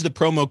you use the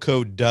promo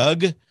code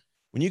Doug,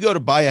 when you go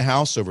to buy a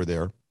house over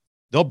there,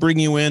 they'll bring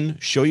you in,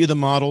 show you the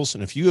models.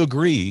 And if you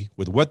agree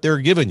with what they're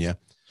giving you,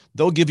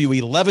 they'll give you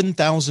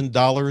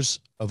 $11,000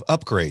 of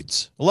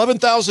upgrades.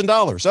 $11,000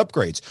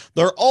 upgrades.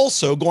 They're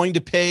also going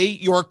to pay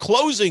your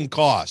closing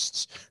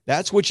costs.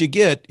 That's what you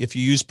get if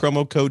you use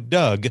promo code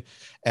Doug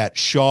at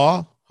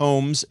shawhomes.com.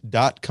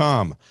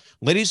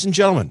 Ladies and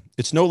gentlemen,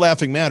 it's no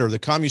laughing matter. The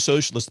Communist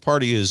Socialist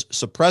Party is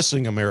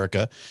suppressing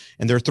America,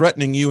 and they're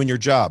threatening you and your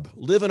job.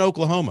 Live in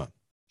Oklahoma.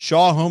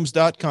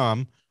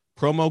 Shawhomes.com,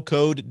 promo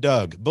code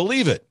Doug.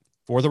 Believe it,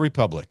 for the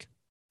Republic.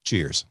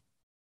 Cheers.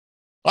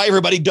 Hi,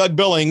 everybody. Doug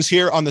Billings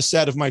here on the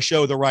set of my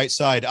show, The Right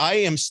Side. I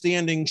am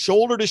standing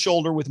shoulder to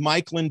shoulder with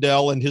Mike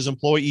Lindell and his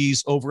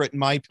employees over at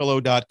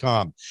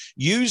mypillow.com.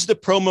 Use the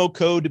promo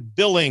code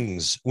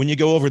Billings when you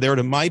go over there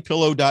to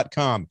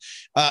mypillow.com.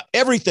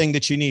 Everything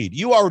that you need.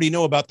 You already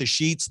know about the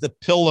sheets, the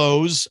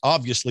pillows,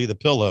 obviously the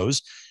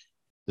pillows,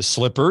 the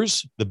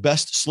slippers, the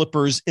best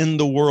slippers in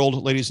the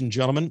world, ladies and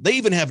gentlemen. They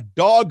even have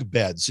dog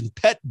beds and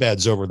pet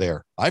beds over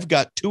there. I've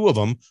got 2 of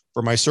them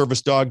for my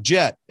service dog,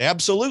 Jet.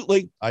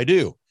 Absolutely, I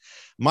do.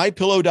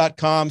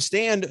 MyPillow.com.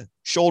 Stand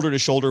shoulder to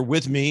shoulder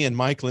with me and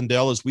Mike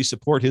Lindell as we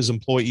support his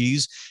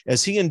employees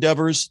as he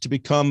endeavors to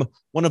become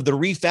one of the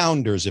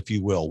refounders, if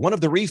you will, one of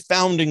the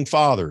refounding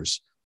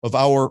fathers of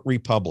our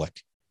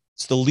republic.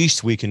 It's the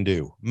least we can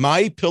do.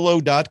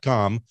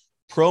 MyPillow.com,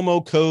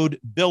 promo code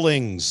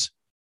Billings.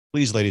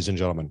 Please, ladies and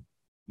gentlemen,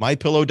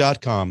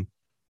 MyPillow.com,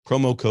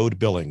 promo code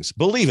Billings.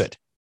 Believe it,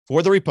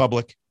 for the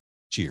republic.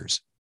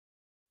 Cheers.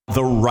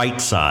 The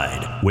Right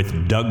Side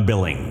with Doug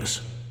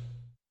Billings.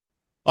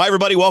 Hi,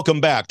 everybody.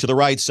 Welcome back to The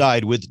Right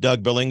Side with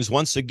Doug Billings.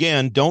 Once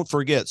again, don't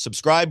forget,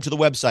 subscribe to the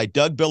website,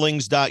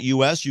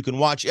 DougBillings.us. You can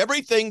watch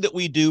everything that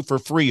we do for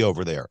free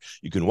over there.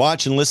 You can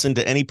watch and listen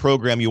to any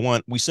program you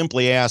want. We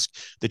simply ask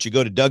that you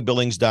go to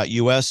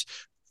DougBillings.us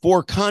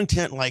for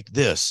content like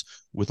this,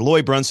 with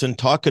Lloyd Brunson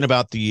talking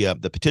about the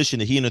petition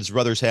that he and his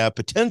brothers have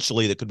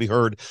potentially that could be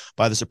heard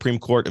by the Supreme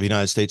Court of the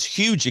United States.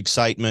 Huge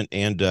excitement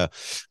and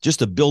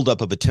just a buildup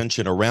of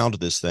attention around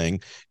this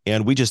thing.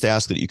 And we just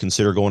ask that you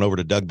consider going over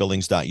to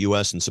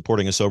DougBillings.us and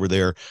supporting us over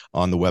there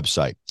on the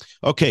website.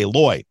 Okay,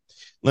 Lloyd,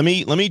 let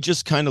me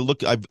just kind of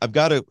look. I've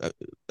got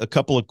a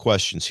couple of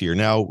questions here.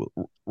 Now,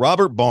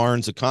 Robert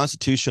Barnes, a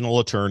constitutional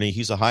attorney,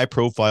 he's a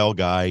high-profile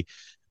guy.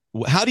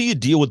 How do you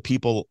deal with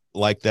people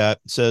like that?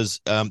 Says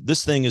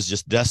this thing is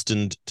just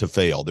destined to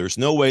fail. There's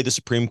no way the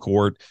Supreme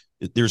Court,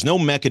 there's no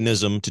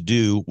mechanism to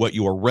do what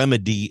your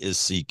remedy is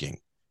seeking.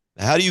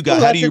 How do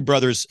you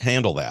brothers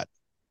handle that?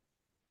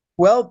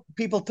 Well,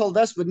 people told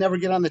us we'd never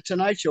get on the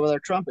Tonight Show with our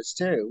trumpets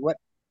too.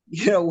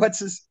 What's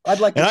his? I'd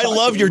like. And I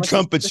love your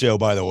trumpet show,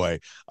 by the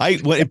way.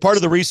 Part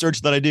of the research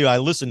that I do, I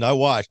listened, I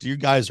watched. You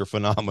guys are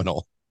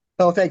phenomenal.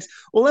 Oh, thanks.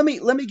 Well, let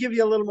me give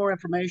you a little more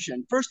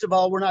information. First of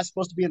all, we're not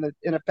supposed to be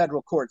in a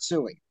federal court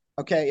suing.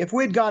 Okay, if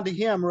we'd gone to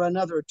him or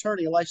another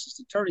attorney, a licensed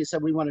attorney,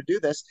 said we want to do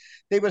this,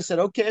 they would have said,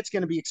 okay, it's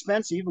going to be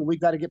expensive, and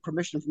we've got to get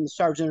permission from the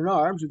sergeant at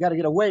arms. We've got to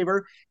get a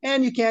waiver,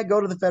 and you can't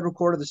go to the federal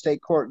court or the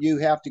state court. You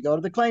have to go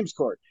to the claims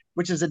court,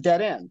 which is a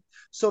dead end.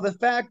 So the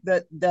fact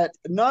that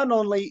not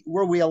only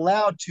were we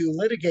allowed to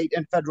litigate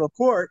in federal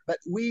court, but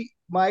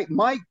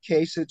my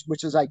case,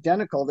 which is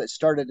identical, that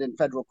started in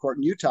federal court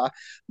in Utah,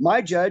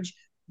 my judge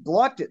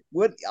blocked it.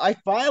 I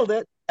filed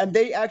it and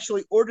they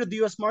actually ordered the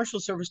U.S. Marshal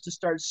Service to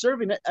start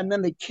serving it, and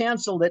then they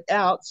canceled it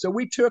out. So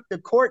we took the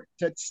court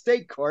to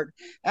state court.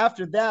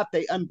 After that,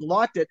 they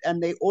unblocked it,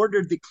 and they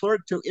ordered the clerk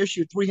to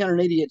issue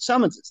 388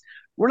 summonses.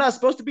 We're not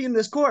supposed to be in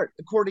this court,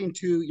 according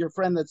to your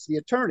friend that's the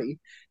attorney.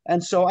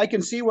 And so I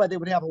can see why they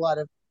would have a lot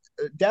of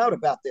doubt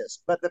about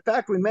this. But the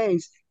fact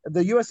remains,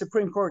 the U.S.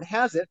 Supreme Court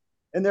has it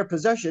in their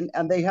possession,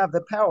 and they have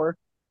the power.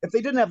 If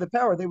they didn't have the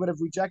power, they would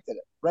have rejected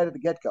it right at the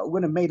get-go. It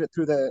wouldn't have made it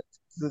through the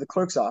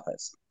clerk's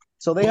office.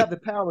 So they have the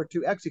power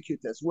to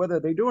execute this. Whether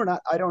they do or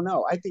not, I don't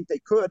know. I think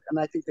they could, and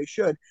I think they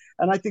should.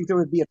 And I think there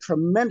would be a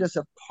tremendous,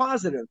 a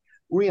positive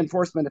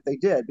reinforcement if they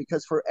did,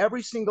 because for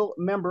every single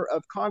member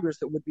of Congress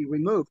that would be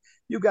removed,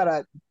 you've got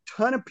a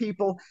ton of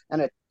people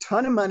and a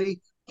ton of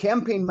money,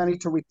 campaign money,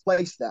 to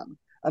replace them.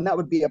 And that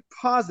would be a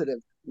positive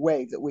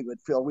wave that we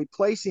would feel,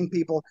 replacing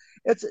people.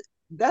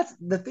 That's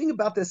the thing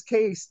about this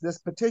case, this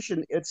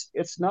petition.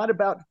 It's not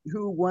about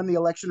who won the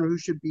election or who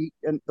should be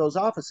in those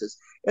offices.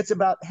 It's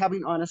about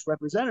having honest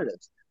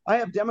representatives. I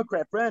have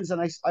Democrat friends,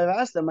 and I've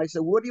asked them, I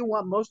said, what do you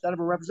want most out of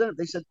a representative?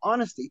 They said,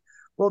 honesty.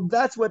 Well,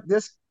 that's what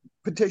this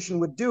petition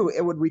would do.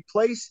 It would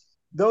replace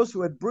those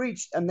who had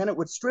breached, and then it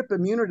would strip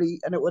immunity,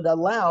 and it would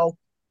allow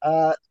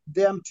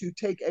them to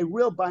take a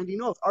real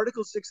binding oath.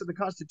 Article 6 of the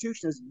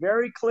Constitution is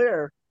very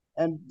clear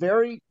and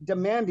very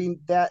demanding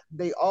that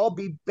they all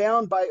be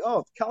bound by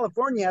oath.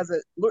 California has a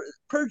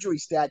perjury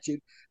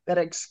statute that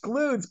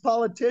excludes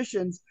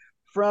politicians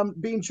from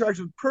being charged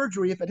with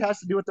perjury if it has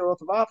to do with their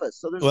oath of office.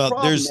 So there's a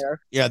problem there.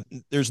 Yeah,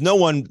 there's no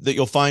one that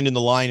you'll find in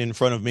the line in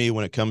front of me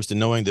when it comes to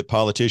knowing that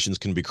politicians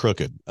can be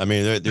crooked. I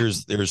mean,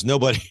 there's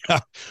nobody.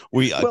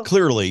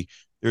 Clearly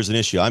there's an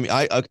issue. I mean,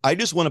 I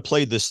just want to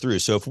play this through.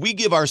 So if we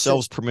give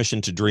ourselves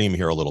permission to dream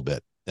here a little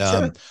bit,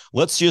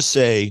 let's just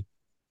say,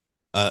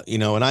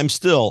 and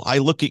I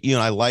look at you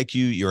and I like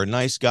you. You're a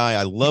nice guy.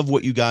 I love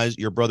what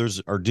your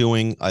brothers are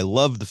doing. I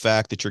love the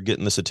fact that you're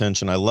getting this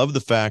attention. I love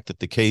the fact that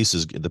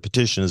the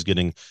petition is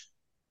getting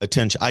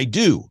attention. I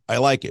do. I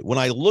like it. When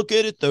I look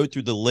at it, though,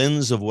 through the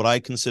lens of what I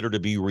consider to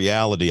be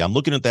reality, I'm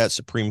looking at that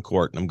Supreme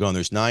Court and I'm going,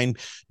 there's 9.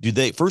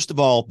 First of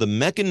all, the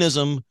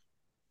mechanism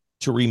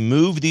to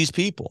remove these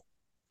people.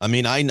 I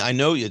mean, I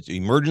know it's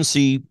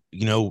emergency,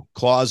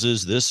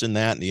 clauses, this and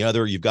that and the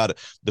other. You've got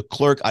the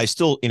clerk. I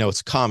still,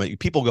 it's common.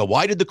 People go,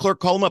 why did the clerk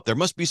call him up? There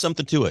must be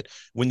something to it.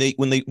 When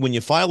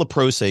you file a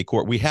pro se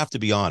court, we have to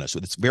be honest.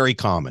 It's very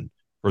common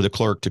for the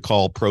clerk to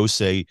call pro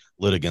se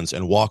litigants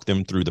and walk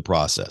them through the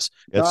process.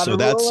 It's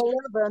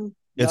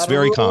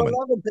very common.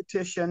 11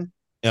 petition.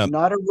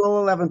 Not a Rule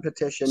 11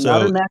 petition.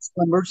 Not a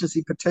national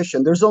emergency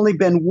petition. There's only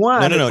been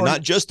one. No.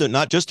 Not just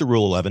a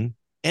Rule 11.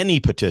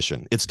 Any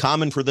petition. It's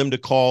common for them to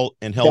call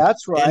and help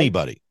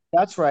anybody.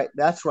 That's right.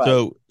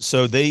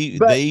 So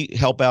they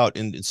help out.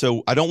 And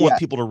so I don't want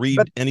people to read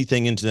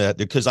anything into that,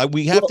 because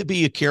we have to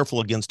be careful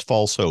against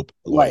false hope.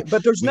 Right.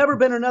 But there's never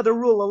been another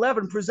Rule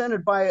 11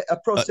 presented by a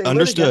pro se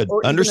understood.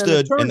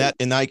 An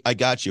and I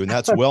got you. And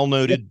that's well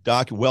noted,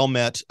 well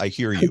met. I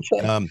hear you.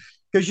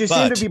 Because you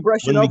seem to be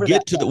brushing over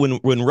that.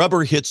 When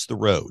rubber hits the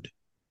road,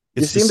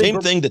 it's the same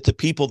thing that the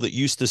people that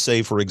used to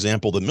say, for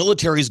example, the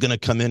military is going to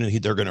come in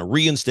and they're going to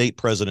reinstate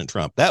President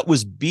Trump. That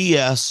was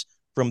BS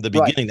from the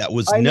beginning. That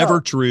was never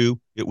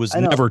true. It was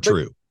never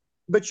true.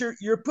 But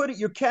you're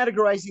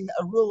categorizing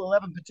a Rule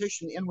 11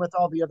 petition in with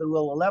all the other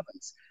Rule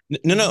 11s.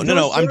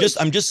 No.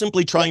 I'm just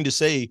simply trying to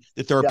say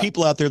that there are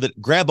people out there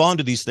that grab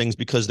onto these things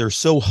because they're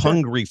so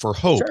hungry for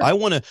hope. Sure. I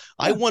want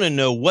to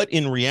know what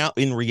in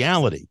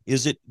reality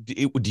is it.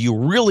 Do you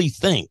really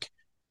think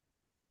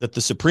that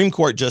the Supreme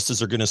Court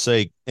justices are going to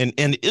say, and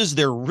is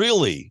there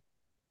really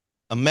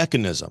a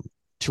mechanism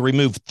to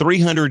remove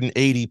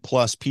 380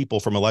 plus people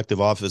from elective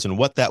office, and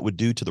what that would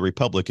do to the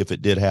republic if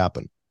it did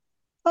happen?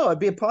 Oh, it'd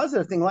be a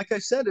positive thing. Like I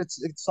said,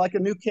 it's like a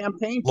new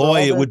campaign.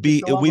 Boy,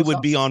 we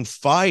would be on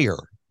fire.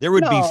 There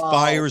would be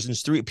fires and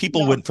street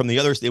people went from the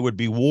others. There would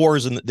be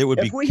wars and there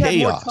would be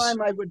chaos.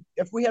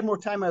 If we had more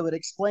time, I would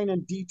explain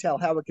in detail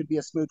how it could be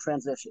a smooth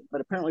transition. But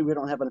apparently, we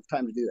don't have enough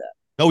time to do that.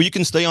 No, you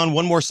can stay on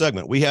one more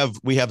segment. We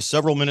have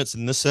several minutes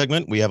in this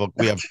segment. We have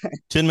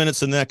 10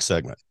 minutes in the next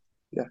segment.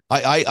 Yeah.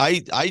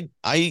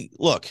 I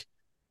look.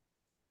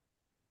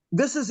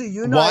 This is a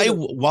uniter.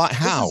 Why?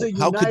 How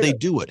could they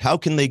do it? How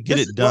can they get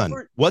it done?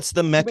 What's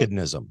the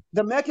mechanism?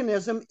 The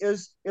mechanism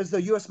is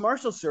the U.S.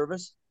 Marshal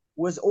Service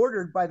was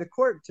ordered by the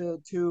court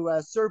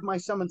to serve my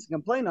summons and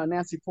complaint on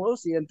Nancy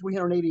Pelosi and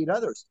 388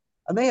 others,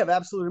 and they have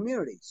absolute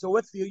immunity. So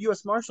what's the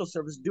U.S. Marshal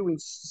Service doing,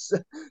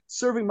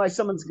 serving my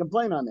summons and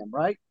complaint on them,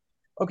 right?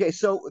 Okay,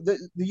 so the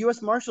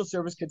U.S. Marshal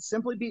Service could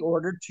simply be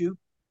ordered to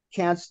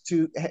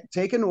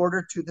take an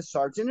order to the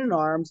sergeant in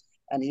arms,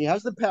 and he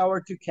has the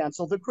power to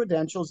cancel the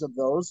credentials of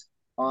those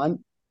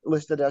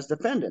listed as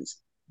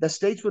defendants. The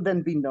states would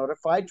then be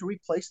notified to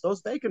replace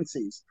those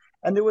vacancies.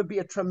 And there would be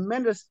a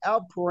tremendous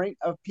outpouring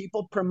of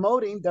people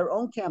promoting their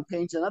own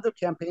campaigns and other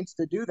campaigns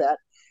to do that.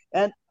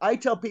 And I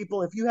tell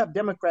people, if you have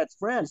Democrats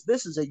friends,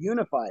 this is a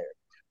unifier.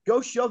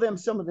 Go show them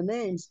some of the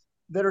names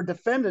that are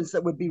defendants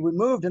that would be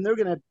removed, and they're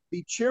going to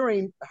be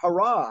cheering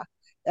hurrah.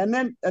 And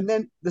then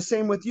the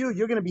same with you.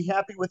 You're going to be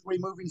happy with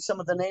removing some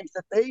of the names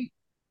that they,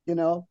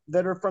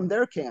 that are from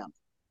their camp.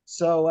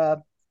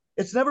 So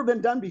it's never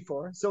been done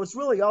before. So it's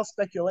really all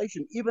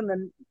speculation. Even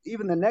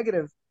the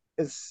negative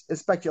is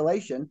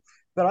speculation.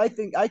 But I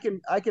think I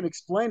can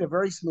explain a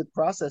very smooth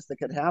process that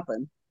could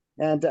happen,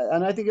 and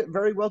I think it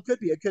very well could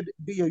be. It could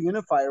be a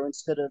unifier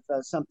instead of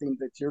something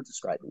that you're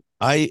describing.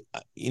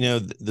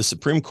 The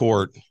Supreme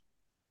Court.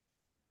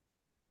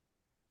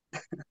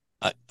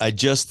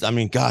 I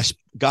mean, gosh,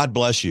 God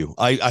bless you.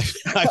 I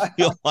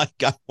feel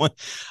like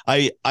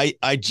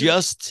I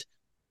just,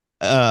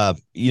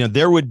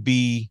 there would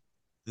be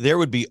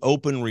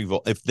open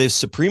revolt if the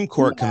Supreme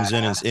Court comes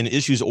in and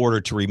issues order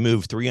to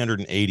remove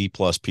 380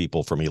 plus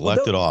people from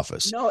elected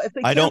office. No, if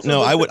they I don't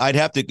know. I'd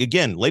have to,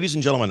 again, ladies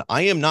and gentlemen,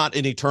 I am not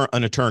an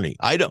attorney.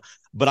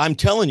 But I'm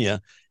telling you,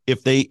 if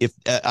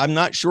I'm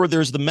not sure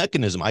there's the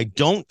mechanism. I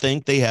don't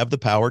think they have the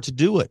power to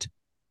do it.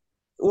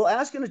 Well,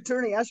 ask your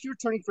attorney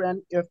friend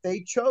if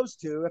they chose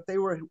to, if they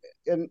were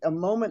in a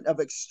moment of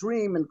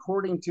extreme,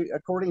 according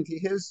to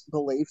his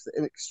beliefs,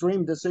 an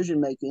extreme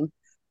decision making,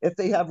 if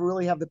they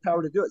really have the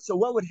power to do it. So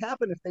what would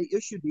happen if they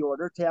issued the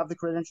order to have the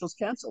credentials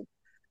canceled?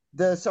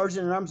 The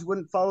sergeant at arms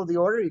wouldn't follow the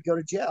order; he'd go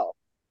to jail.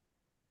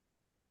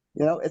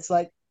 It's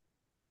like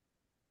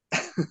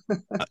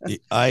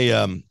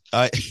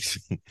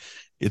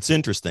it's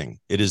interesting.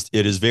 It is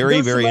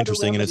very, very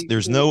interesting, and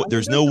there's no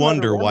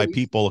wonder why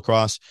people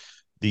across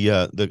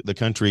the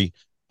country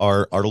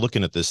are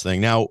looking at this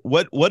thing. Now,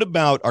 what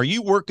about, are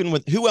you working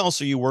with, who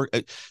else are you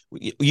working?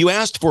 You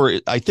asked for,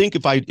 I think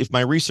if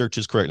my research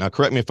is correct, now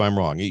correct me if I'm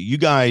wrong, you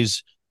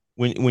guys,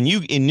 when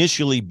you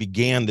initially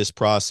began this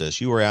process,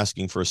 you were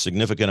asking for a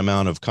significant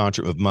amount of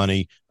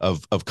money,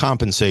 of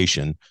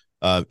compensation.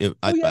 I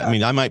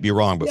mean, I might be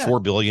wrong, but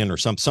 4 billion or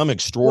some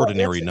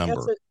extraordinary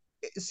number.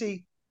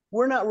 See,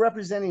 we're not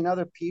representing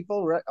other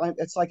people.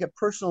 It's like a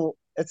personal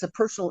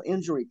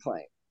injury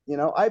claim.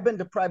 I've been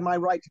deprived my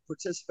right to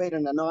participate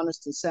in an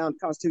honest and sound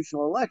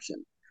constitutional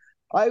election.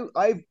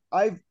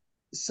 I've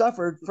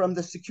suffered from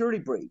the security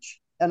breach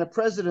and a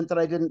president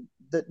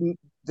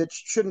that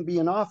shouldn't be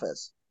in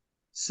office.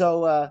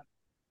 So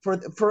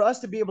for us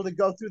to be able to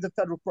go through the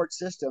federal court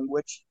system,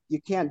 which you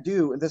can't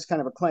do in this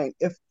kind of a claim,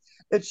 if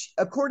it's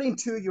according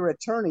to your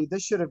attorney,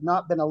 this should have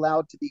not been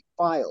allowed to be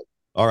filed.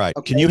 All right.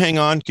 Okay. Can you hang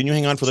on?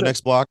 For the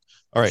next block?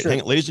 All right. Sure.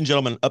 Hang on. Ladies and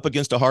gentlemen, up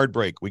against a hard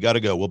break. We got to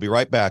go. We'll be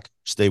right back.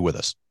 Stay with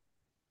us.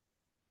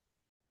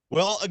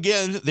 Well,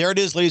 again, there it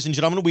is, ladies and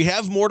gentlemen. We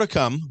have more to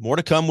come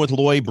with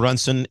Lloyd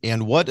Brunson,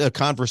 and what a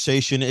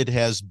conversation it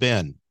has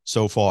been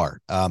so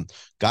far.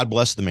 God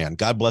bless the man.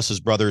 God bless his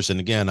brothers. And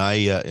again,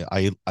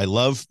 I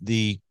love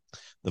the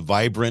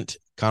vibrant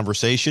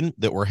conversation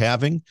that we're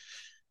having,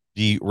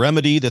 the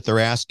remedy that they're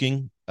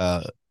asking,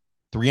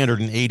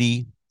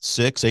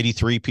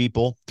 83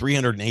 people,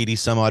 380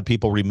 some odd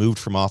people removed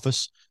from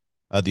office.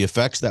 The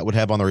effects that would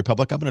have on the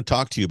Republic. I'm going to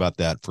talk to you about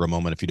that for a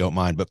moment, if you don't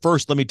mind. But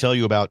first, let me tell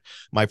you about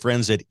my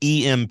friends at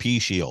EMP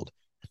Shield.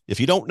 If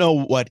you don't know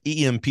what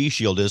EMP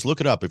Shield is,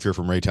 look it up if you're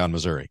from Raytown,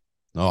 Missouri.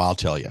 Oh, I'll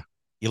tell you.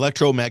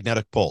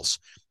 Electromagnetic pulse.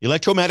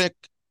 Electromagnetic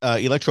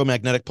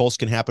pulse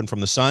can happen from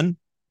the sun.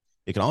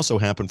 It can also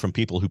happen from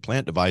people who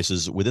plant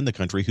devices within the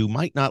country who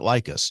might not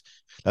like us.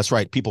 That's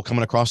right. People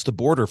coming across the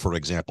border, for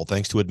example,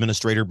 thanks to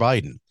Administrator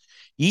Biden.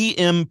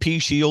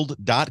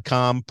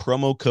 EMPshield.com,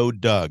 promo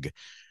code Doug.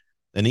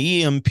 An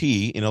EMP,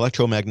 an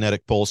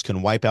electromagnetic pulse,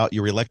 can wipe out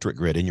your electric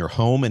grid in your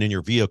home and in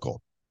your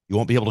vehicle. You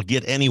won't be able to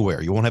get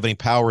anywhere. You won't have any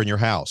power in your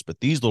house, but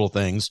these little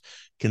things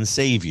can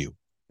save you.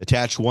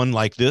 Attach one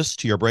like this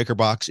to your breaker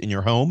box in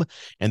your home,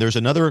 and there's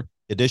another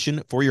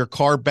edition for your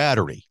car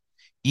battery.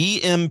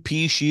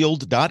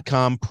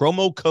 EMPshield.com,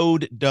 promo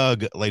code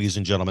Doug, ladies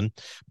and gentlemen.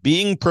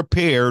 Being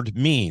prepared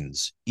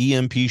means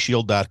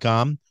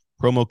EMPshield.com,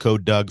 promo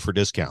code Doug for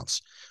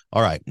discounts.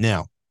 All right,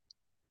 now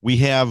we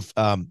have,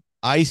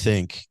 I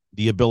think,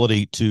 the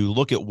ability to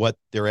look at what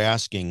they're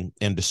asking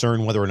and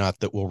discern whether or not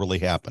that will really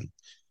happen.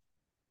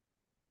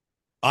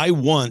 I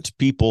want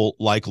people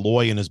like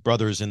Loy and his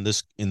brothers in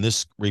this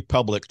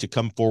republic to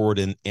come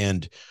forward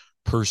and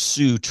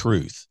pursue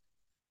truth.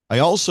 I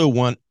also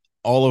want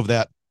all of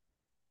that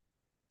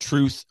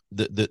truth,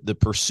 the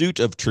pursuit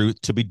of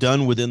truth, to be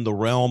done within the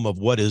realm of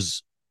what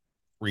is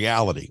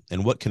reality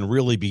and what can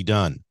really be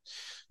done.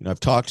 I've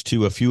talked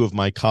to a few of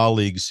my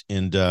colleagues,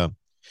 and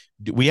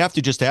we have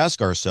to just ask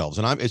ourselves,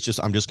 and I'm just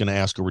going to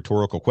ask a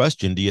rhetorical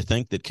question. Do you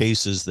think that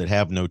cases that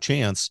have no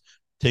chance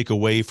take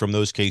away from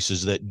those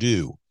cases that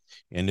do?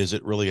 And is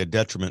it really a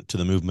detriment to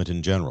the movement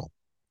in general?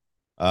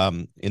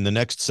 In the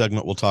next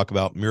segment, we'll talk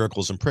about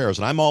miracles and prayers.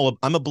 And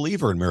I'm a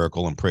believer in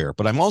miracle and prayer,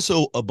 but I'm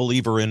also a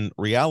believer in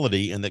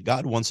reality, and that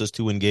God wants us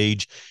to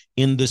engage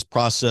in this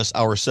process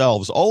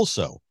ourselves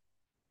also.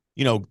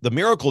 The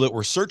miracle that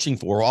we're searching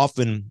for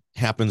often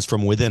happens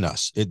from within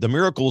us. The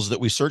miracles that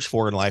we search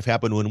for in life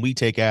happen when we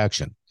take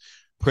action,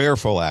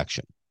 prayerful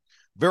action.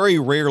 Very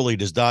rarely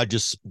does God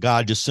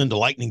just send a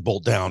lightning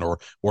bolt down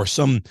or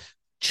some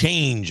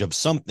change of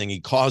something. He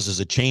causes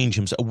a change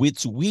himself.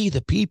 It's we,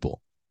 the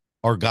people,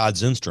 are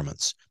God's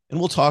instruments. And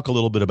we'll talk a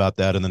little bit about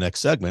that in the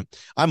next segment.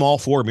 I'm all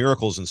for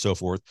miracles and so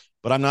forth,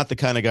 but I'm not the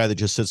kind of guy that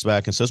just sits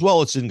back and says,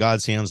 well, it's in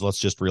God's hands. Let's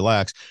just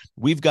relax.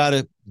 We've got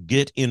to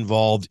get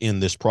involved in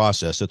this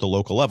process at the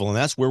local level. And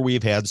that's where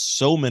we've had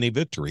so many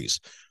victories.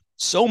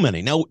 So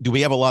many. Now, do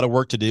we have a lot of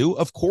work to do?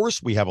 Of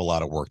course we have a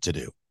lot of work to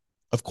do.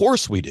 Of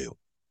course we do.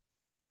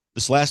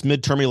 This last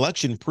midterm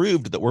election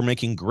proved that we're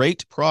making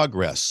great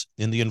progress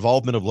in the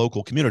involvement of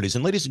local communities.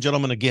 And ladies and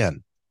gentlemen,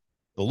 again,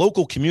 the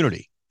local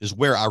community is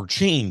where our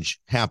change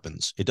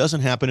happens. It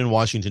doesn't happen in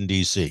Washington,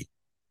 D.C.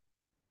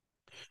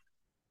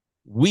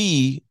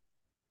 We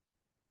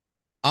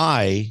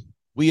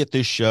at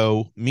this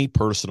show, me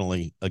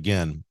personally,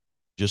 again,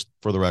 just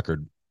for the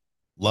record,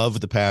 love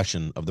the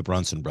passion of the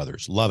Brunson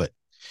brothers. Love it.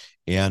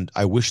 And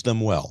I wish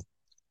them well.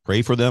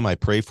 Pray for them. I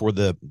pray for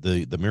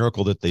the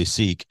miracle that they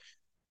seek.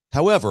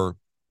 However,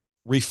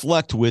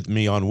 reflect with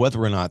me on whether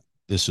or not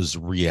this is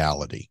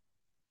reality.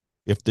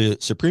 If the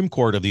Supreme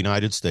Court of the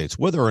United States,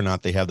 whether or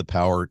not they have the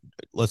power,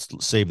 let's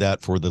save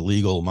that for the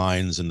legal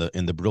minds and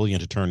the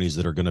brilliant attorneys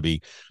that are going to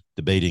be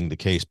debating the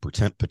case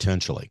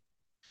potentially.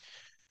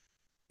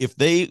 If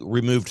they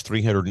removed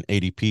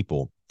 380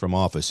 people from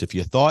office, if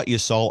you thought you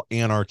saw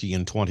anarchy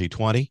in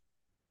 2020,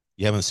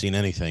 you haven't seen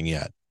anything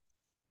yet.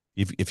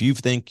 If you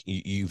think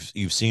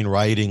you've seen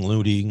rioting,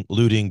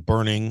 looting,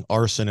 burning,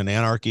 arson, and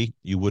anarchy,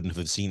 you wouldn't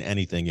have seen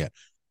anything yet.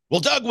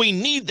 Well, Doug, we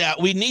need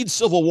that. We need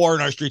civil war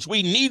in our streets.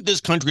 We need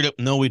this country to.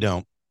 No, we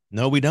don't.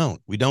 No, we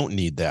don't. We don't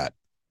need that.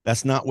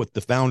 That's not what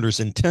the founders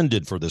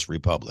intended for this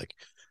republic.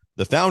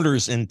 The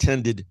founders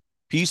intended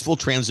peaceful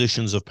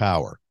transitions of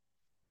power.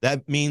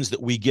 That means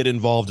that we get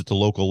involved at the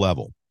local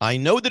level. I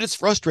know that it's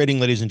frustrating,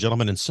 ladies and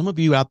gentlemen, and some of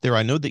you out there,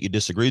 I know that you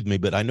disagree with me,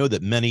 but I know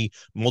that many,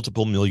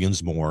 multiple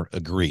millions more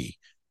agree.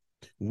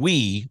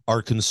 We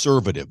are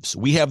conservatives.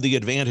 We have the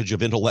advantage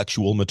of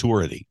intellectual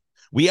maturity.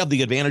 We have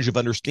the advantage of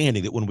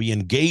understanding that when we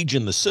engage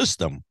in the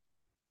system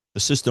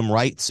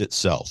rights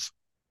itself.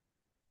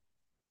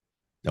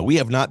 Now, we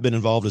have not been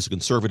involved as a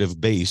conservative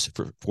base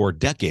for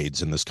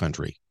decades in this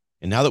country.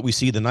 And now that we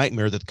see the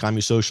nightmare that the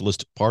Communist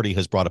Socialist Party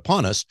has brought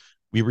upon us,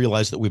 we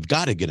realize that we've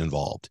got to get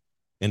involved,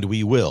 and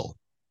we will.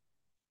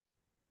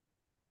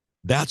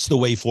 That's the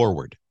way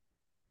forward.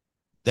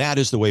 That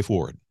is the way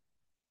forward.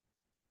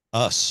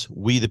 Us,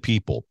 we the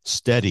people,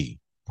 steady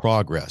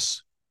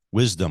progress,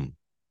 wisdom,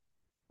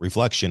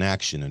 reflection,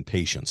 action, and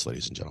patience,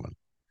 ladies and gentlemen.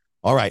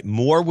 All right,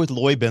 more with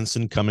Loy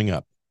Benson coming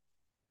up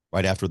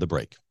right after the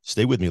break.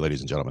 Stay with me, ladies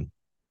and gentlemen.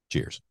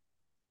 Cheers.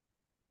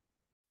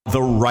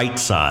 The Right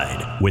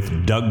Side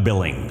with Doug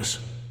Billings.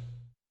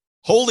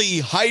 Holy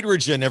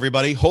Hydrogen,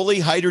 everybody.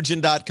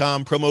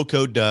 Holyhydrogen.com, promo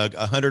code Doug,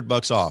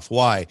 $100 off.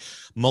 Why?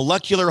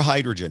 Molecular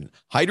hydrogen,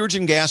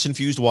 hydrogen gas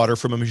infused water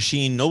from a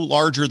machine no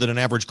larger than an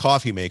average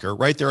coffee maker,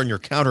 right there on your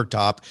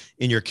countertop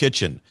in your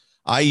kitchen.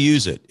 I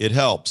use it. It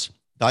helps.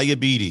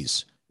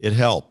 Diabetes, it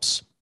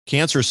helps.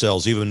 Cancer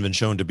cells even been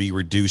shown to be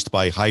reduced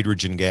by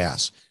hydrogen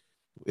gas.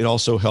 It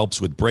also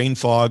helps with brain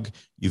fog.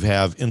 You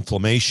have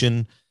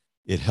inflammation.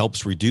 It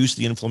helps reduce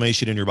the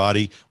inflammation in your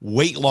body.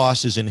 Weight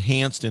loss is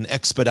enhanced and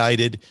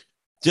expedited.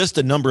 Just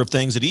a number of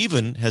things that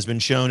even has been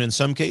shown in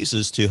some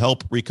cases to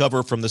help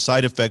recover from the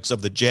side effects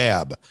of the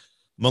jab.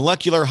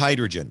 Molecular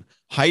hydrogen,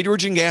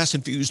 hydrogen gas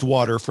infused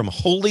water from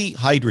Holy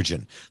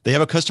Hydrogen. They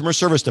have a customer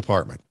service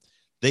department.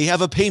 They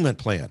have a payment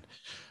plan.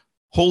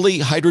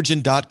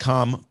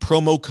 Holyhydrogen.com,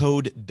 promo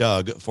code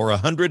Doug for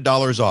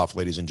 $100 off,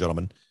 ladies and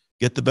gentlemen.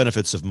 Get the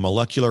benefits of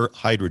molecular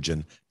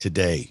hydrogen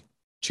today.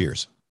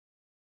 Cheers.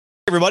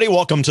 Everybody,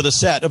 welcome to the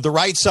set of The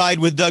Right Side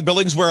with Doug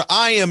Billings, where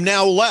I am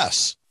now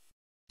less.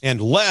 And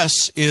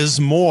less is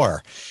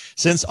more.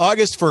 Since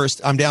August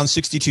 1st, I'm down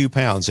 62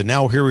 pounds, and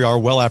now here we are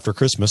well after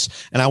Christmas,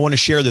 and I want to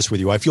share this with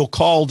you. I feel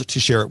called to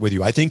share it with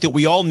you. I think that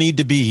we all need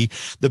to be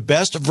the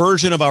best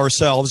version of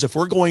ourselves if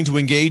we're going to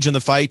engage in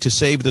the fight to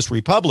save this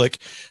republic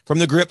from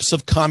the grips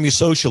of communist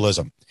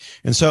socialism.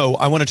 And so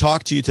I want to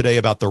talk to you today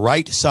about the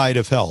right side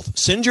of health.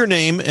 Send your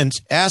name and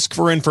ask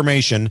for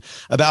information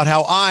about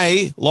how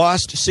I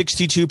lost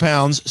 62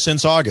 pounds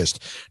since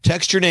August.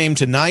 Text your name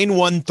to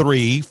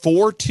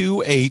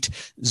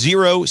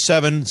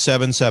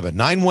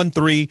 913-428-0777.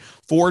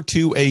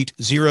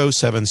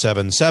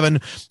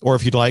 913-428-0777. Or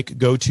if you'd like,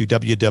 go to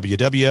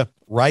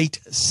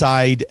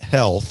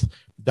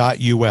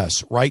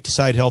www.rightsidehealth.us.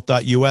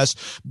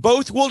 rightsidehealth.us.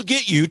 Both will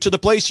get you to the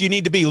place you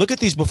need to be. Look at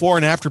these before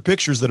and after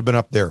pictures that have been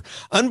up there.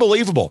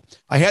 Unbelievable.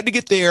 I had to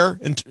get there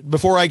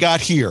before I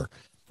got here.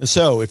 And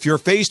so if you're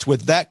faced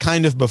with that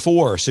kind of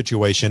before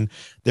situation,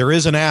 there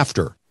is an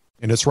after,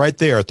 and it's right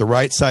there at the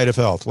right side of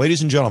health.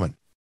 Ladies and gentlemen,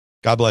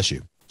 God bless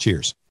you.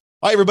 Cheers.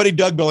 Hi, everybody.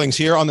 Doug Billings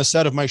here on the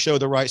set of my show,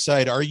 The Right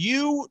Side. Are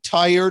you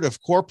tired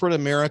of corporate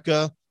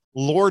America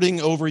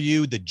lording over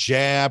you the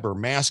jab or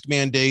mask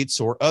mandates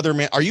or other?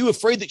 Are you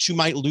afraid that you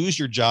might lose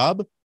your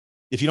job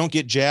if you don't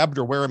get jabbed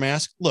or wear a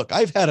mask? Look,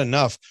 I've had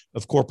enough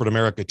of corporate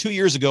America. 2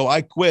 years ago,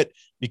 I quit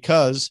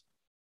because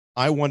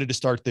I wanted to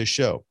start this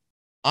show.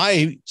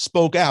 I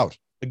spoke out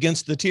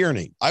against the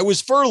tyranny. I was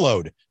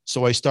furloughed,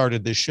 so I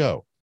started this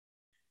show.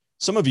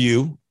 Some of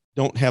you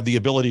don't have the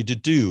ability to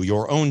do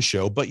your own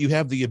show, but you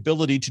have the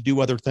ability to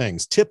do other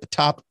things. Tip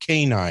Top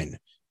Canine,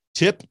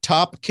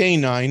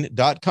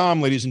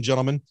 tiptopcanine.com, ladies and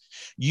gentlemen.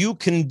 You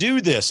can do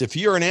this. If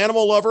you're an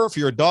animal lover, if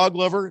you're a dog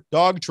lover,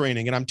 dog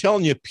training. And I'm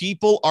telling you,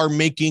 people are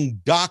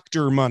making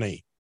doctor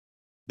money.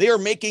 They are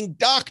making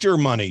doctor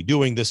money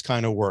doing this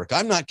kind of work.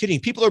 I'm not kidding.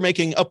 People are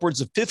making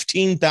upwards of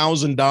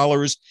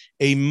 $15,000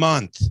 a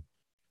month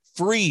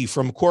free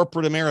from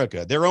corporate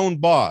America, their own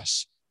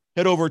boss.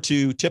 Head over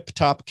to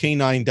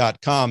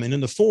tiptopcanine.com. And in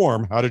the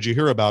form, how did you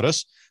hear about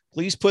us?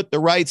 Please put the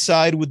right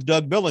side with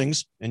Doug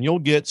Billings, and you'll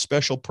get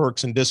special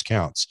perks and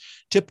discounts.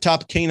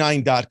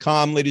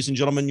 tiptopcanine.com. Ladies and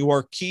gentlemen, you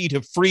are key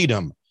to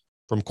freedom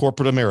from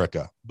corporate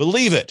America.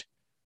 Believe it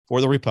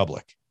for the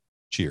Republic.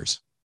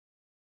 Cheers.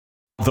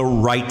 The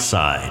Right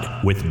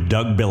Side with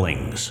Doug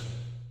Billings.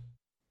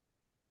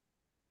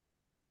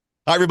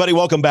 Hi, everybody.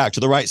 Welcome back to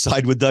The Right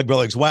Side with Doug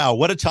Billings. Wow,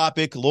 what a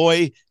topic.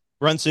 Loy,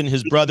 Brunson,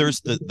 his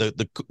brothers,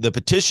 the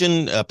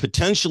petition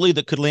potentially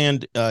that could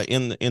land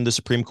in the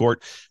Supreme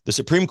Court. The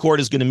Supreme Court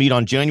is going to meet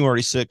on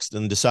January 6th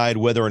and decide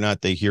whether or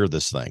not they hear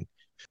this thing.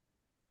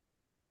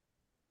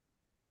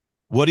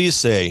 What do you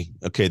say?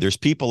 Okay, there's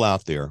people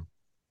out there,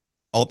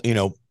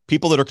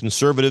 people that are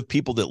conservative,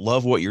 people that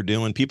love what you're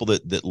doing, people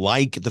that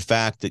like the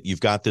fact that you've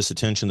got this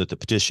attention, that the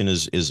petition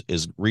is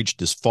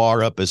reached as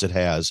far up as it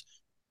has.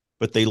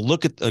 But they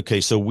look at,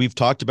 okay, so we've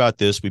talked about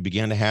this. We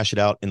began to hash it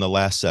out in the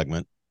last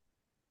segment.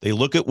 They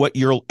look at what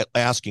you're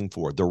asking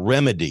for, the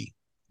remedy,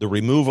 the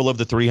removal of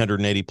the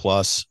 380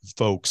 plus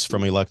folks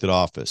from elected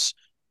office.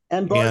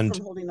 And barred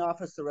from holding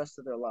office the rest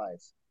of their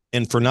lives.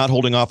 And for not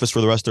holding office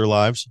for the rest of their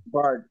lives?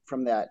 Barred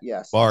from that,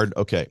 yes. Barred,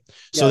 okay.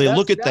 So they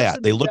look at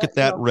that. They look at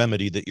that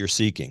remedy that you're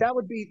seeking. That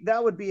would be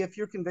if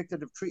you're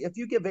convicted of if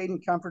you give aid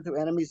and comfort to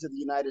enemies of the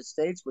United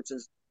States, which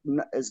is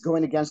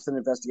going against an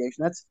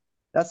investigation,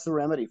 that's the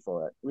remedy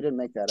for it. We didn't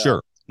make that up.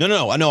 Sure.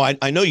 No,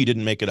 I know you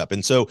didn't make it up.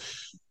 And so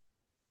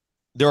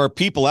there are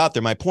people out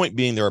there. My point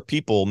being, there are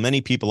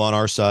many people on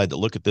our side that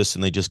look at this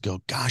and they just go,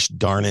 gosh,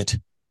 darn it.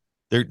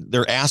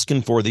 They're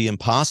asking for the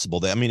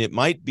impossible. I mean, it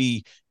might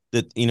be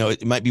that,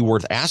 it might be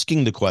worth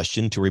asking the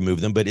question to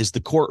remove them, but is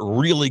the court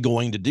really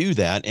going to do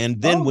that?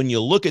 And then when you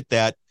look at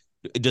that,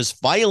 does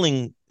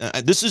filing,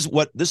 this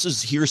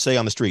is hearsay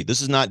on the street.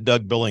 This is not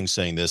Doug Billings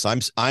saying this.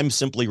 I'm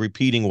simply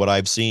repeating what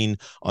I've seen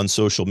on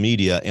social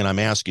media. And I'm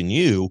asking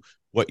you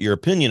what your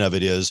opinion of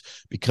it is,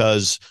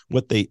 because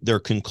their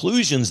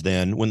conclusions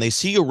then, when they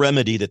see a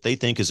remedy that they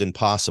think is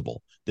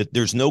impossible, that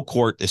there's no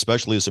court,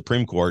 especially the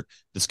Supreme Court,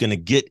 that's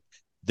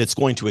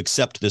going to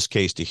accept this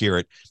case to hear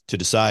it, to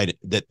decide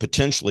that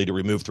potentially to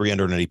remove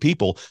 380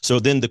 people. So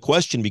then the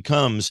question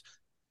becomes,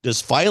 does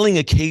filing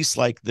a case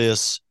like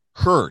this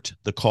hurt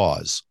the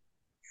cause?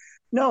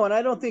 No, and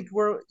I don't think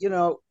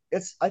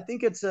I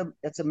think it's a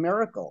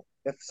miracle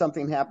if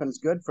something happens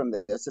good from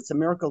this. It's a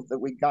miracle that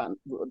we've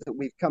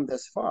come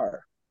this far.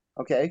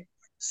 Okay.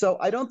 So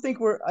I don't think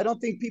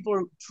people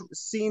are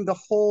seeing the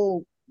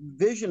whole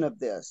vision of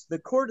this. The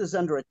court is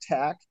under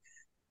attack.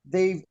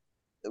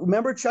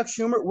 Remember Chuck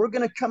Schumer? We're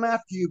going to come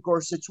after you,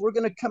 Gorsuch. We're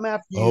going to come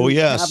after you. Oh,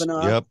 yes.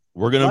 Kavanaugh. Yep.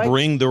 We're going to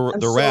bring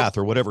the wrath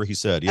or whatever he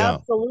said. Yeah,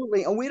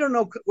 absolutely. And we don't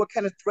know what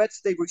kind of threats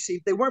they've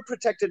received. They weren't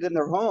protected in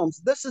their homes.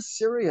 This is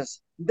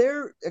serious.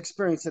 They're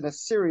experiencing a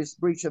serious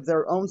breach of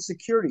their own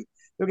security.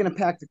 They're going to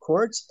pack the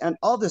courts and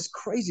all this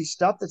crazy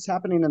stuff that's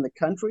happening in the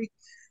country.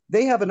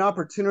 They have an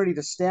opportunity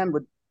to stand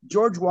with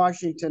George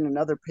Washington and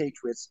other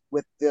patriots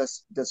with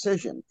this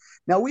decision.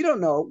 Now, we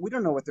don't know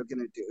what they're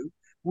going to do.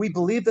 We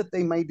believe that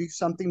they may do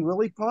something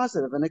really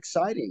positive and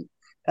exciting.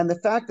 And the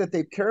fact that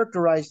they've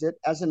characterized it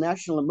as a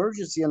national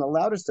emergency and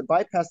allowed us to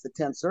bypass the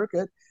 10th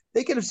Circuit,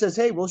 they could have said,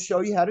 hey, we'll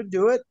show you how to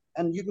do it.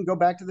 And you can go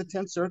back to the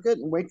 10th Circuit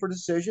and wait for a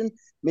decision.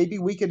 Maybe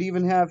we could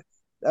even have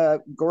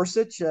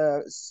Gorsuch,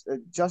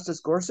 Justice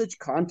Gorsuch,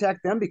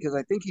 contact them, because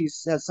I think he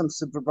has some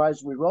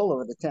supervisory role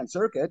over the 10th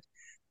Circuit.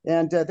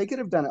 And they could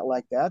have done it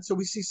like that. So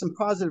we see some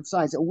positive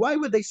signs. And why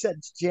would they set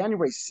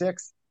January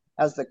 6th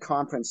as the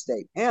conference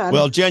date? And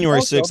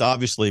January 6th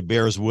obviously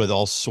bears with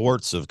all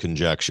sorts of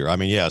conjecture. I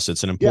mean, yes,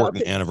 it's an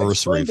important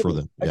anniversary for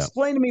them.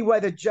 Explain to me why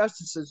the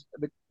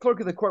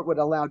clerk of the court would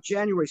allow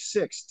January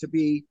 6th to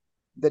be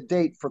the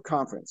date for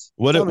conference.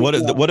 What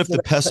if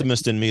the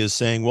pessimist in me is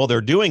saying, well,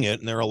 they're doing it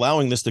and they're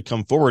allowing this to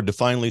come forward to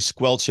finally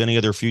squelch any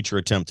other future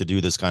attempt to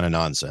do this kind of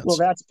nonsense? Well,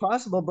 that's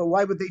possible, but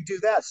why would they do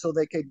that? So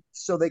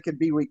they could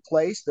be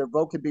replaced. Their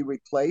vote could be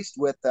replaced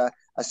with a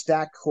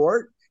stacked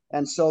court.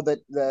 And so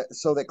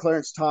that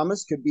Clarence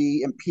Thomas could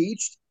be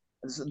impeached.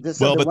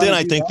 But then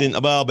I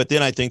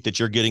think that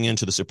you're getting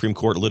into the Supreme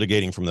Court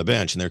litigating from the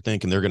bench, and they're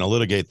thinking they're going to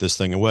litigate this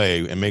thing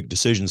away and make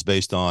decisions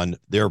based on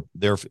their.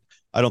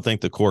 I don't think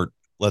the court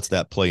lets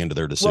that play into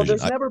their decision. Well,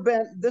 there's never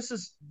been this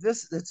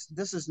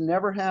has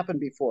never happened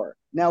before.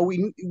 Now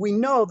we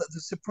know that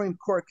the Supreme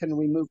Court can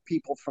remove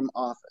people from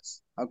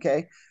office.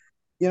 Okay.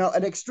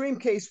 An extreme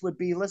case would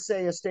be, let's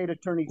say, a state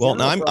attorney general.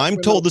 Well, now I'm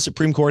told the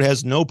Supreme Court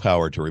has no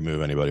power to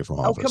remove anybody from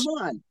office.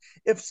 Oh,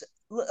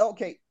 come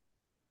on.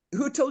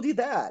 Who told you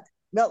that?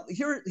 Now,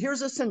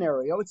 here's a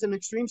scenario. It's an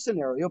extreme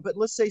scenario, but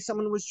let's say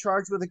someone was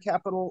charged with a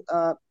capital.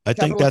 I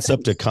think that's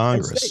up to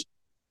Congress.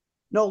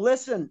 No,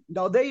 listen.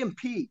 No, they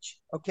impeach.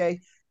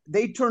 Okay,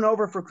 they turn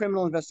over for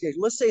criminal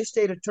investigation. Let's say a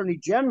state attorney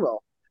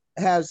general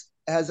has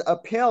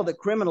upheld a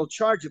criminal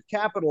charge of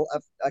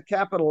a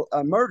capital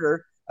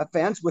murder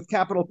offense with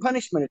capital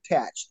punishment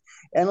attached,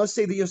 and let's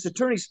say the U.S.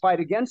 attorneys fight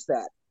against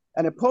that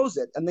and oppose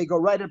it, and they go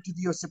right up to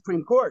the U.S.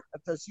 Supreme Court.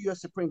 If the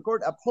U.S. Supreme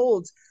Court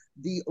upholds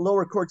the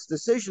lower court's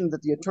decision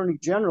that the attorney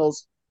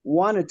generals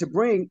wanted to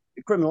bring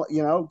criminal,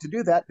 to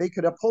do that, they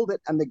could uphold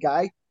it, and the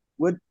guy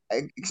would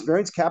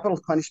experience capital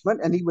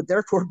punishment, and he would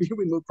therefore be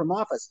removed from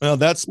office. Well,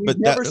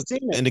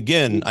 and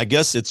again, I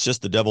guess it's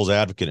just the devil's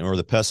advocate or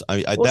the pest.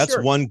 That's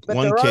sure. one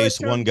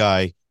case, one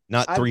guy,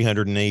 not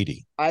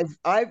 380. I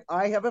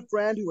have a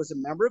friend who was a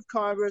member of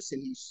Congress,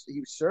 and he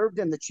served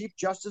in the Chief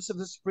Justice of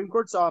the Supreme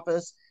Court's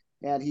office,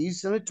 and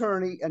he's an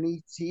attorney,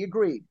 and he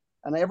agreed.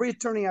 And every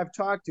attorney I've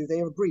talked to, they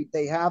have agreed.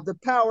 They have the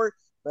power,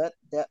 but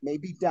that may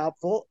be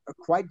doubtful, or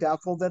quite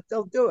doubtful that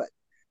they'll do it.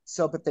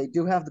 So, but they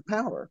do have the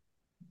power.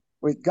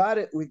 We've got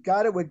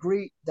to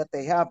agree that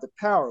they have the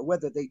power,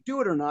 whether they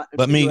do it or not.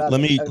 Let me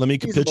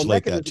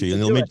capitulate that to you.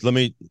 And let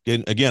me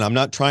again. I'm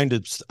not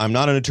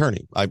an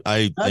attorney.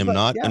 I am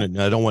not,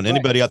 and I don't want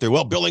anybody out there.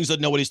 Well, Billings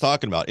doesn't know what he's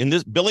talking about. And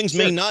Billings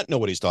may not know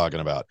what he's talking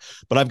about.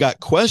 But I've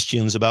got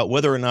questions about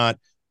whether or not,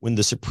 when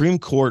the Supreme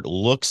Court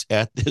looks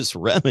at this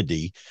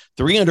remedy,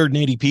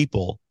 380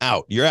 people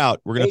out. You're out.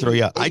 We're going to throw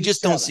you out. I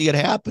just don't see it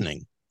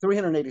happening.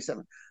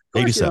 387. Of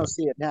course, you don't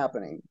see it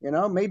happening.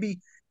 Maybe.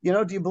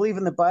 Do you believe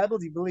in the Bible?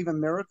 Do you believe in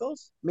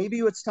miracles? Maybe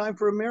it's time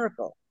for a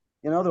miracle.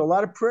 There are a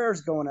lot of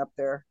prayers going up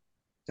there,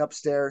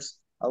 upstairs,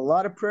 a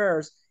lot of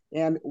prayers.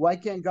 And why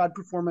can't God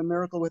perform a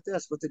miracle with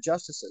the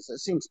justices? It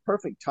seems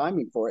perfect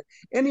timing for it.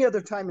 Any other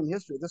time in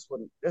history, this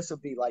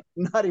would be like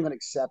not even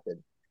accepted,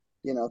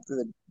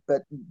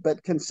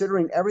 but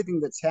considering everything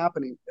that's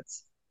happening,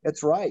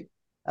 it's right.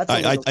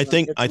 I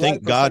think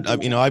God,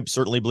 I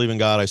certainly believe in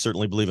God. I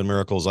certainly believe in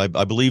miracles. I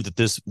believe that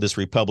this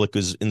republic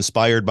is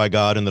inspired by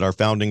God, and that our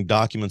founding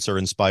documents are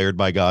inspired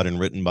by God and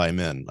written by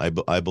men.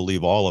 I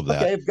believe all of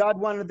that. Okay, if God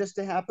wanted this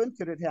to happen,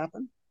 could it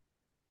happen?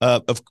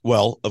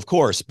 Of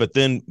course, but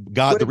then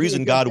the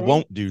reason God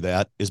won't do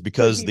that is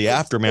because the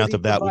aftermath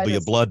of that will be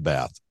a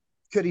bloodbath.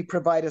 Could he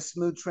provide a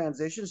smooth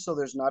transition so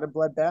there's not a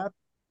bloodbath?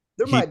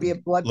 There might be a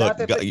bloodbath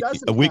if it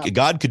doesn't happen.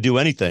 God could do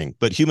anything,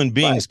 but human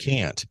beings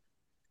can't.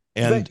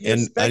 And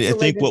I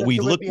think when we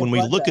look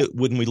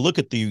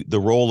at the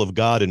role of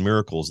God in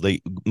miracles,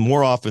 they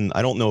more often,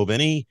 I don't know of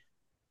any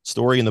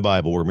story in the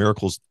Bible where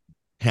miracles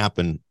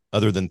happen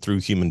other than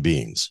through human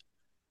beings,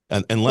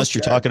 and unless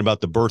you're talking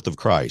about the birth of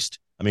Christ.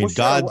 I mean,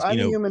 God, I'm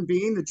a human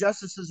being. The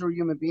justices are a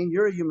human being.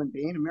 You're a human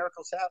being, and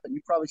miracles happen.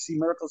 You probably see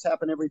miracles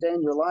happen every day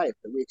in your life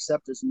that we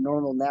accept as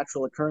normal,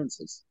 natural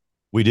occurrences.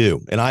 We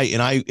do, and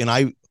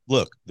I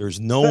look. There's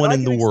no one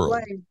in the world.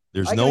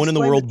 There's no one in the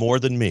world more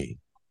than me.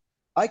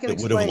 That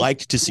would have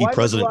liked to see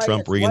President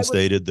Trump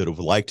reinstated, that would have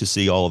liked to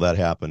see all of that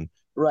happen.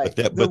 Right.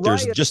 But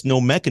there's just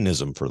no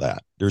mechanism for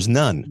that. There's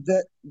none.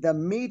 The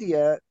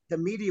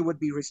media would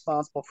be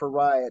responsible for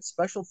riots.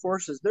 Special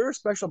forces, there are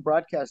special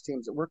broadcast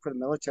teams that work for the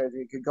military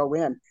that could go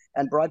in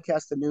and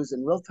broadcast the news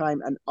in real time,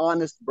 an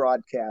honest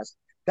broadcast.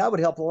 That would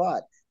help a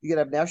lot. You could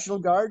have National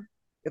Guard.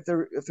 If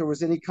there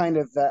was any kind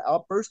of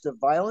outburst of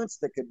violence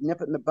that could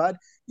nip it in the bud.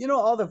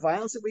 All the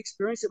violence that we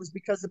experienced, it was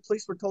because the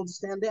police were told to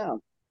stand down.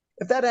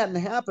 If that hadn't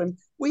happened,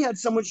 we had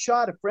someone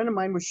shot. A friend of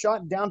mine was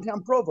shot in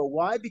downtown Provo.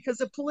 Why? Because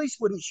the police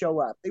wouldn't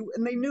show up.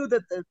 They knew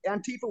that the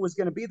Antifa was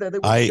going to be there. They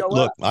wouldn't show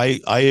up.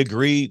 I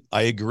agree.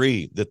 I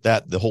agree that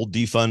the whole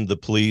defund the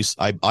police.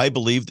 I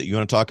believe that you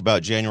want to talk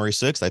about January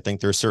 6th. I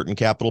think there are certain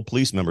Capitol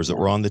Police members that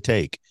were on the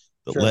take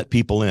that let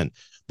people in.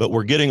 But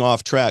we're getting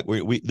off track.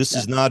 This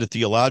is not a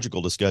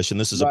theological discussion.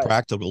 This is a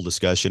practical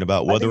discussion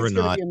about whether or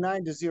not.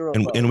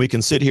 And we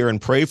can sit here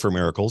and pray for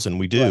miracles, and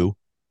we do.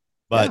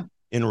 But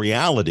in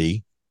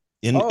reality.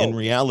 In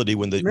reality,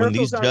 when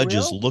these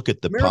judges look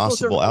at the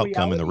possible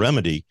outcome and the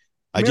remedy,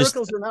 you just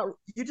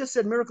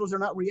said miracles are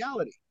not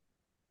reality.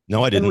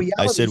 No, I didn't.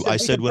 I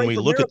said when we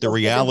look at the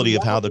reality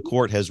of how the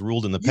court has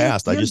ruled in the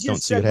past, I just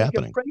don't see it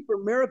happening. Pray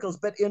for miracles,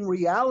 but in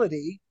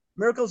reality,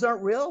 miracles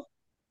aren't real.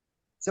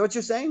 Is that what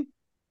you're saying?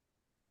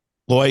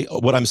 Loy,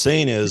 what I'm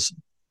saying is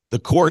the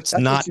court's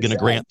not going to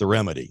grant the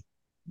remedy.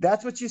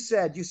 That's what you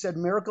said. You said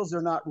miracles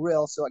are not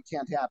real, so it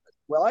can't happen.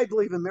 Well, I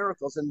believe in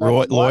miracles. And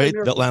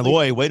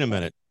Loy, wait a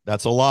minute.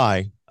 That's a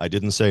lie. I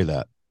didn't say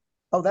that.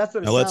 Oh, that's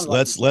what it sounds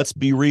like. Let's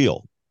be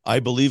real.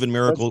 I believe in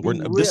miracles.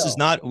 This is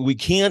not. We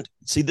can't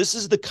see. This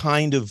is the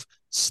kind of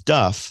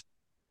stuff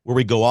where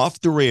we go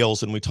off the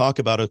rails and we talk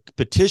about a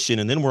petition,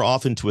 and then we're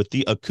off into a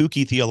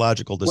kooky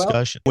theological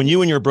discussion. When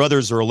you and your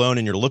brothers are alone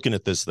and you're looking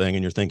at this thing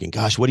and you're thinking,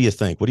 "Gosh, what do you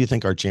think? What do you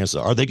think our chances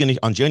are? Are they going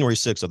to on January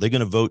 6th? Are they going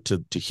to vote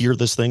to hear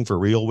this thing for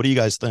real? What do you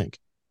guys think?"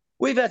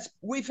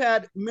 We've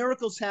had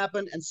miracles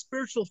happen and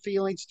spiritual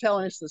feelings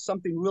telling us that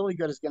something really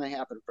good is going to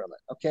happen from it.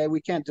 Okay,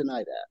 we can't deny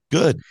that.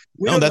 Good.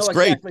 No, that's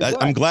great.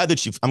 I'm glad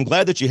that you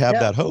have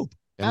that hope.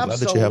 I'm glad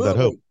that you have that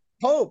hope.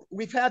 hope.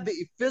 We've had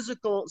the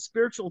physical,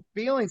 spiritual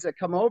feelings that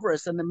come over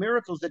us and the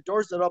miracles, the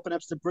doors that open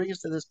up to bring us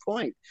to this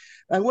point.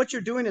 And what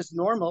you're doing is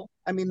normal.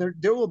 I mean,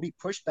 there will be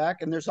pushback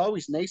and there's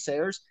always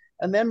naysayers.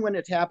 And then when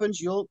it happens,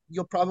 you'll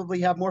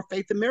probably have more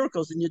faith in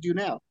miracles than you do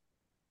now.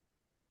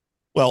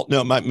 Well,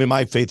 no,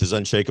 my faith is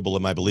unshakable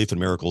and my belief in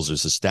miracles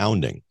is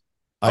astounding.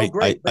 Oh,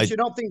 great. But you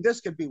don't think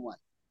this could be one?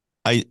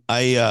 I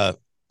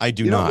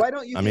do not. Why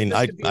don't you think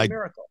this could be a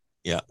miracle?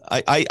 Yeah,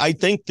 I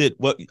think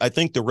that I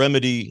think the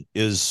remedy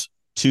is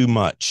too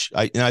much.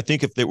 I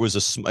think if there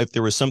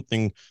was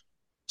something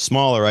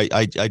smaller,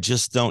 I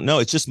just don't know.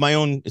 It's just my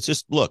own. It's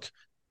just look.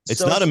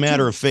 It's not a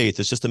matter of faith.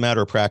 It's just a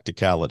matter of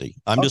practicality.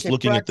 I'm just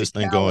looking at this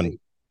thing going,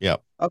 yeah.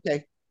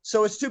 Okay.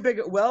 So it's too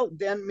big. Well,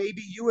 then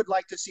maybe you would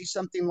like to see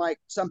something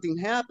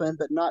happen,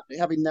 but not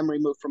having them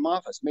removed from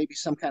office. Maybe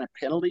some kind of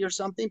penalty or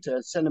something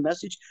to send a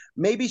message.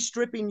 Maybe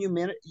stripping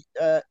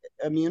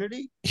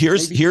immunity.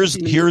 Here's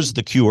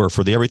the cure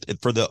for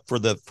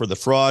the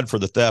fraud, for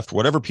the theft,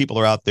 whatever people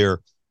are out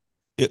there.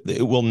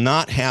 It will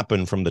not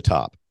happen from the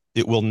top.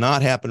 It will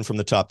not happen from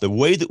the top. The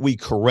way that we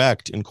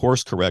correct and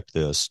course correct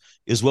this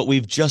is what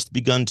we've just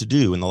begun to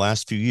do in the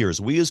last few years.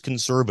 We as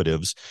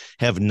conservatives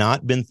have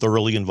not been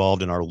thoroughly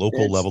involved in our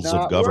local levels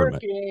of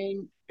government.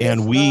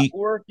 And we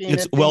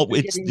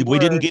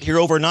didn't get here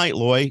overnight,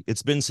 Loy.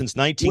 It's been since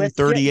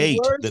 1938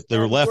 that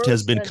the left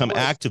has become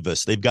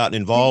activists. They've gotten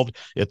involved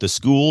at the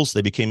schools.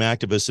 They became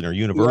activists in our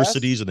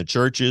universities and the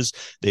churches.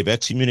 They've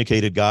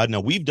excommunicated God. Now,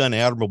 we've done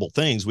admirable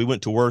things. We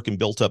went to work and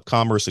built up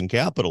commerce and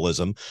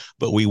capitalism,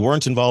 but we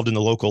weren't involved in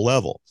the local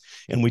level.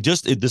 And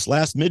this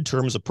last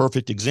midterm is a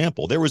perfect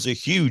example. There was a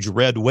huge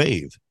red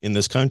wave in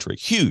this country,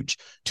 huge,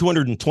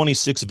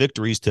 226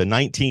 victories to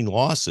 19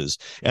 losses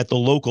at the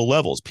local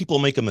levels. People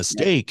make a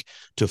mistake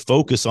to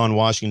focus on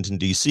Washington,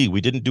 D.C.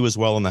 We didn't do as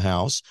well in the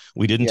House.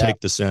 We didn't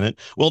take the Senate.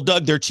 Well,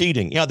 Doug, they're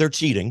cheating. Yeah, they're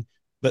cheating.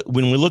 But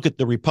when we look at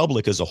the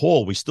Republic as a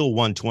whole, we still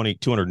won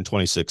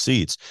 226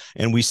 seats,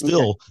 and we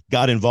still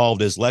got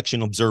involved as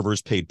election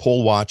observers, paid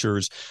poll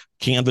watchers,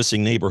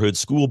 canvassing neighborhood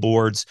school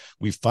boards.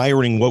 We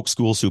firing woke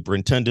school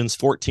superintendents.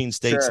 14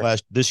 states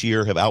this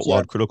year have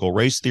outlawed critical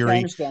race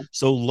theory.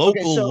 So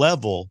local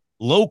level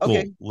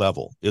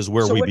is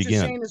where we begin. So what you're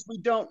saying is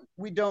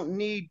we don't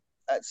need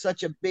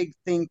such a big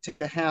thing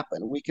to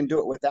happen. We can do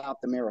it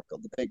without the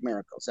big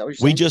miracle. Is that what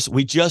you're saying?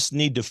 We just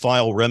need to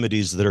file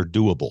remedies that are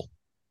doable.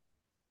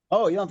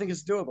 Oh, you don't think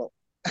it's doable?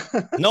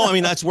 No, I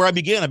mean, that's where I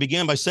began. I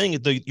began by saying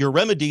your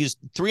remedy is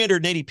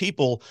 380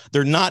 people.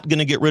 They're not going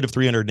to get rid of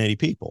 380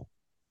 people.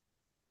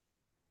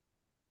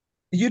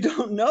 You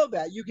don't know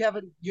that. You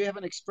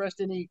haven't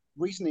expressed any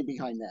reasoning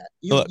behind that.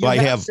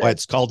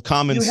 It's called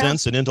common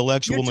sense and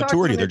intellectual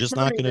maturity. They're just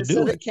not going to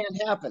do it. It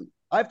can't happen.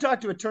 I've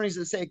talked to attorneys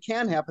that say it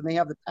can happen. They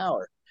have the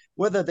power.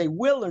 Whether they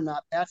will or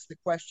not, that's the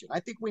question. I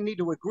think we need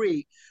to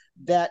agree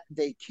that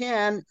they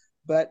can,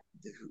 but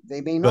they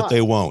may not. But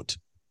they won't.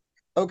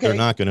 Okay. They're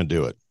not going to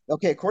do it.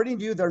 Okay. According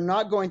to you, they're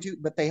not going to,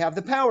 but they have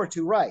the power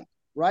to, right?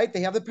 They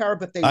have the power,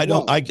 but they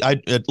won't.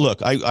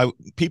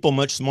 People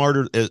much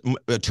smarter,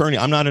 attorney.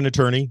 I'm not an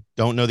attorney.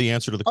 Don't know the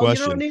answer to the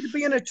question. You don't need to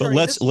be an attorney.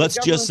 But let's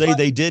just say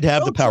they did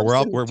have the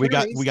power. We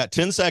got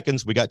 10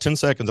 seconds. We got 10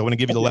 seconds. I want to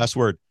give you the last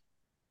word.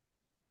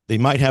 They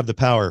might have the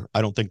power.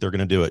 I don't think they're going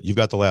to do it. You've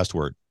got the last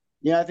word.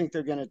 Yeah, I think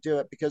they're going to do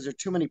it because there's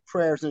too many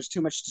prayers. There's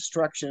too much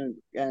destruction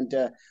and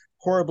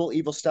horrible,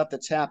 evil stuff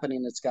that's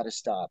happening. That's got to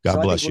stop.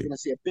 God bless you. We're going to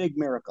see a big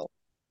miracle.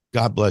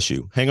 God bless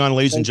you. Hang on,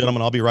 ladies and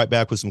gentlemen. I'll be right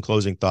back with some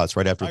closing thoughts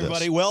right after this.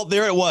 Everybody, well,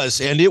 there it was.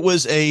 And it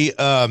was a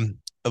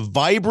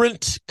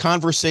vibrant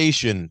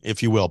conversation,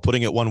 if you will,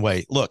 putting it one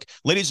way. Look,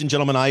 ladies and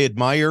gentlemen, I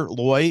admire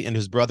Loy and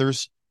his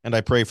brothers, and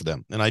I pray for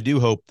them. And I do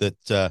hope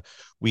that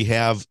we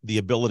have the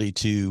ability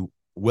to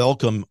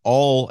welcome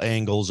all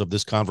angles of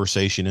this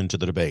conversation into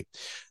the debate.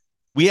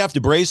 We have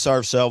to brace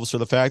ourselves for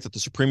the fact that the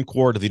Supreme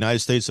Court of the United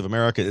States of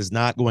America is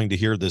not going to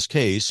hear this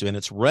case, and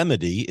its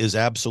remedy is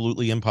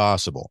absolutely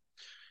impossible.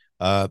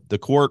 The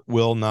court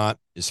will not,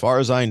 as far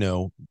as I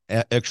know,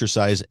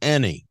 exercise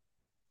any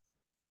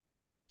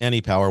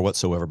power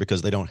whatsoever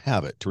because they don't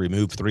have it to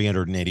remove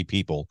 380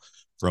 people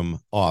from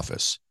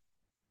office.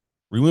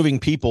 Removing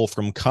people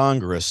from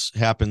Congress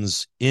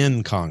happens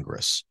in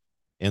Congress.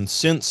 And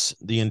since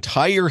the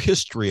entire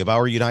history of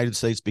our United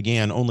States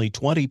began, only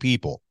 20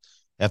 people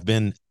have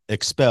been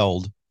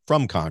expelled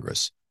from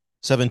Congress.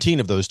 17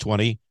 of those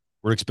 20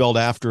 were expelled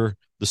after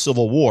the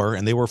Civil War,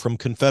 and they were from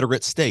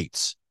Confederate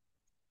states.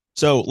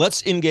 So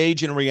let's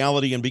engage in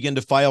reality and begin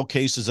to file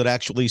cases that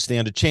actually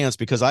stand a chance,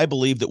 because I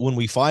believe that when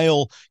we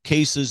file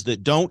cases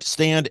that don't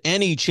stand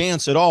any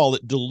chance at all,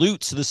 it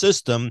dilutes the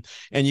system,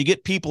 and you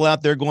get people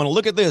out there going,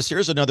 look at this,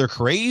 here's another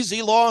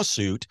crazy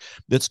lawsuit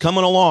that's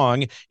coming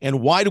along,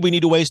 and why do we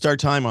need to waste our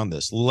time on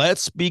this?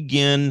 Let's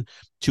begin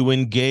to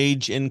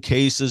engage in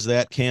cases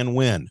that can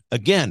win.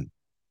 Again,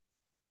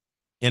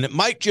 and it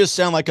might just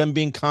sound like I'm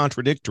being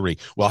contradictory.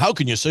 Well, how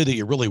can you say that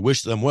you really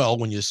wish them well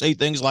when you say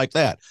things like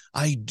that?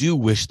 I do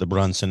wish the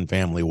Brunson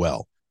family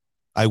well.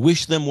 I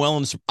wish them well,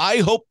 and I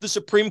hope the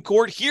Supreme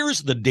Court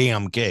hears the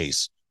damn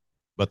case,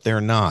 but they're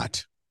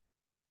not.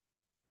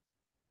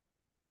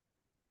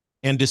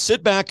 And to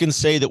sit back and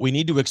say that we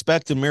need to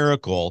expect a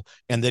miracle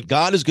and that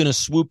God is going to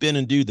swoop in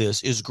and do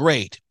this is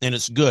great, and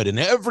it's good. And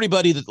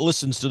everybody that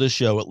listens to this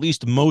show, at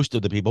least most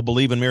of the people,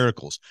 believe in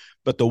miracles.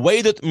 But the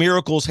way that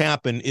miracles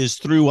happen is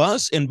through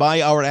us and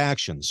by our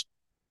actions.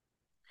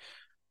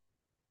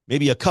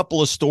 Maybe a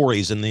couple of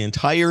stories in the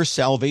entire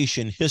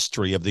salvation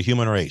history of the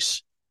human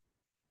race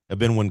have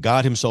been when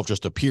God himself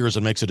just appears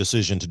and makes a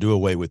decision to do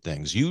away with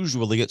things.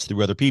 Usually it's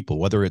through other people,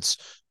 whether it's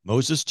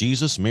Moses,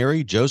 Jesus,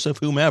 Mary, Joseph,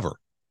 whomever.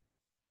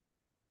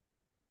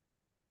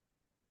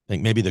 I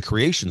think maybe the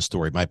creation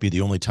story might be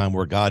the only time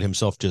where God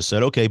himself just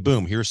said, okay,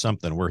 boom, here's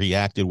something, where he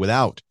acted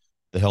without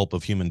the help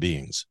of human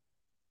beings.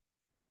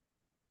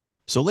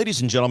 So,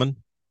 ladies and gentlemen,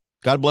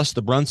 God bless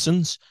the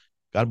Brunsons.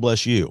 God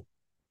bless you.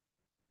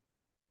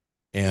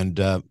 And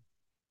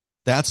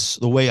that's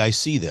the way I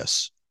see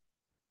this.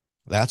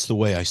 That's the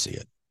way I see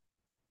it.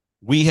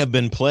 We have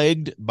been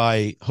plagued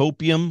by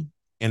hopium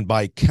and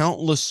by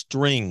countless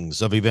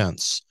strings of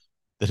events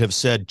that have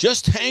said,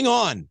 just hang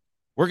on.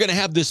 We're going to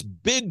have this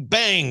big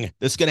bang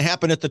that's going to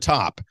happen at the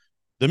top.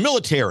 The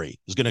military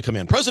is going to come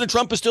in. President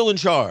Trump is still in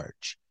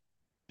charge.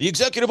 The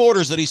executive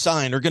orders that he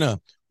signed are going to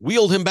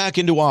wield him back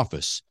into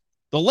office.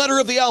 The letter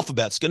of the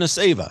alphabet is going to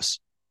save us.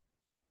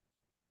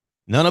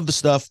 None of the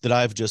stuff that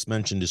I've just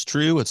mentioned is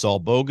true. It's all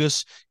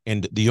bogus.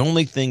 And the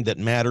only thing that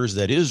matters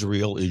that is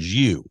real is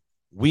you,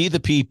 we the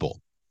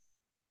people,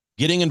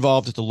 getting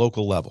involved at the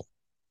local level.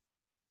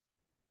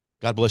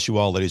 God bless you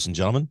all, ladies and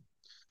gentlemen.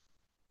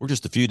 We're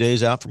just a few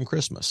days out from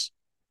Christmas.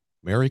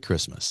 Merry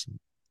Christmas.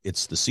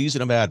 It's the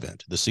season of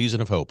Advent, the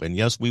season of hope. And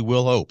yes, we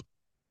will hope,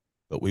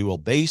 but we will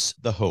base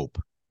the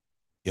hope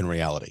in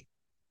reality.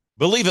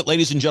 Believe it,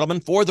 ladies and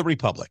gentlemen, for the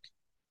Republic.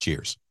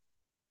 Cheers.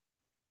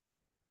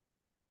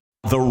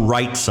 The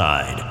Right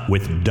Side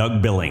with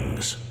Doug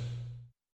Billings.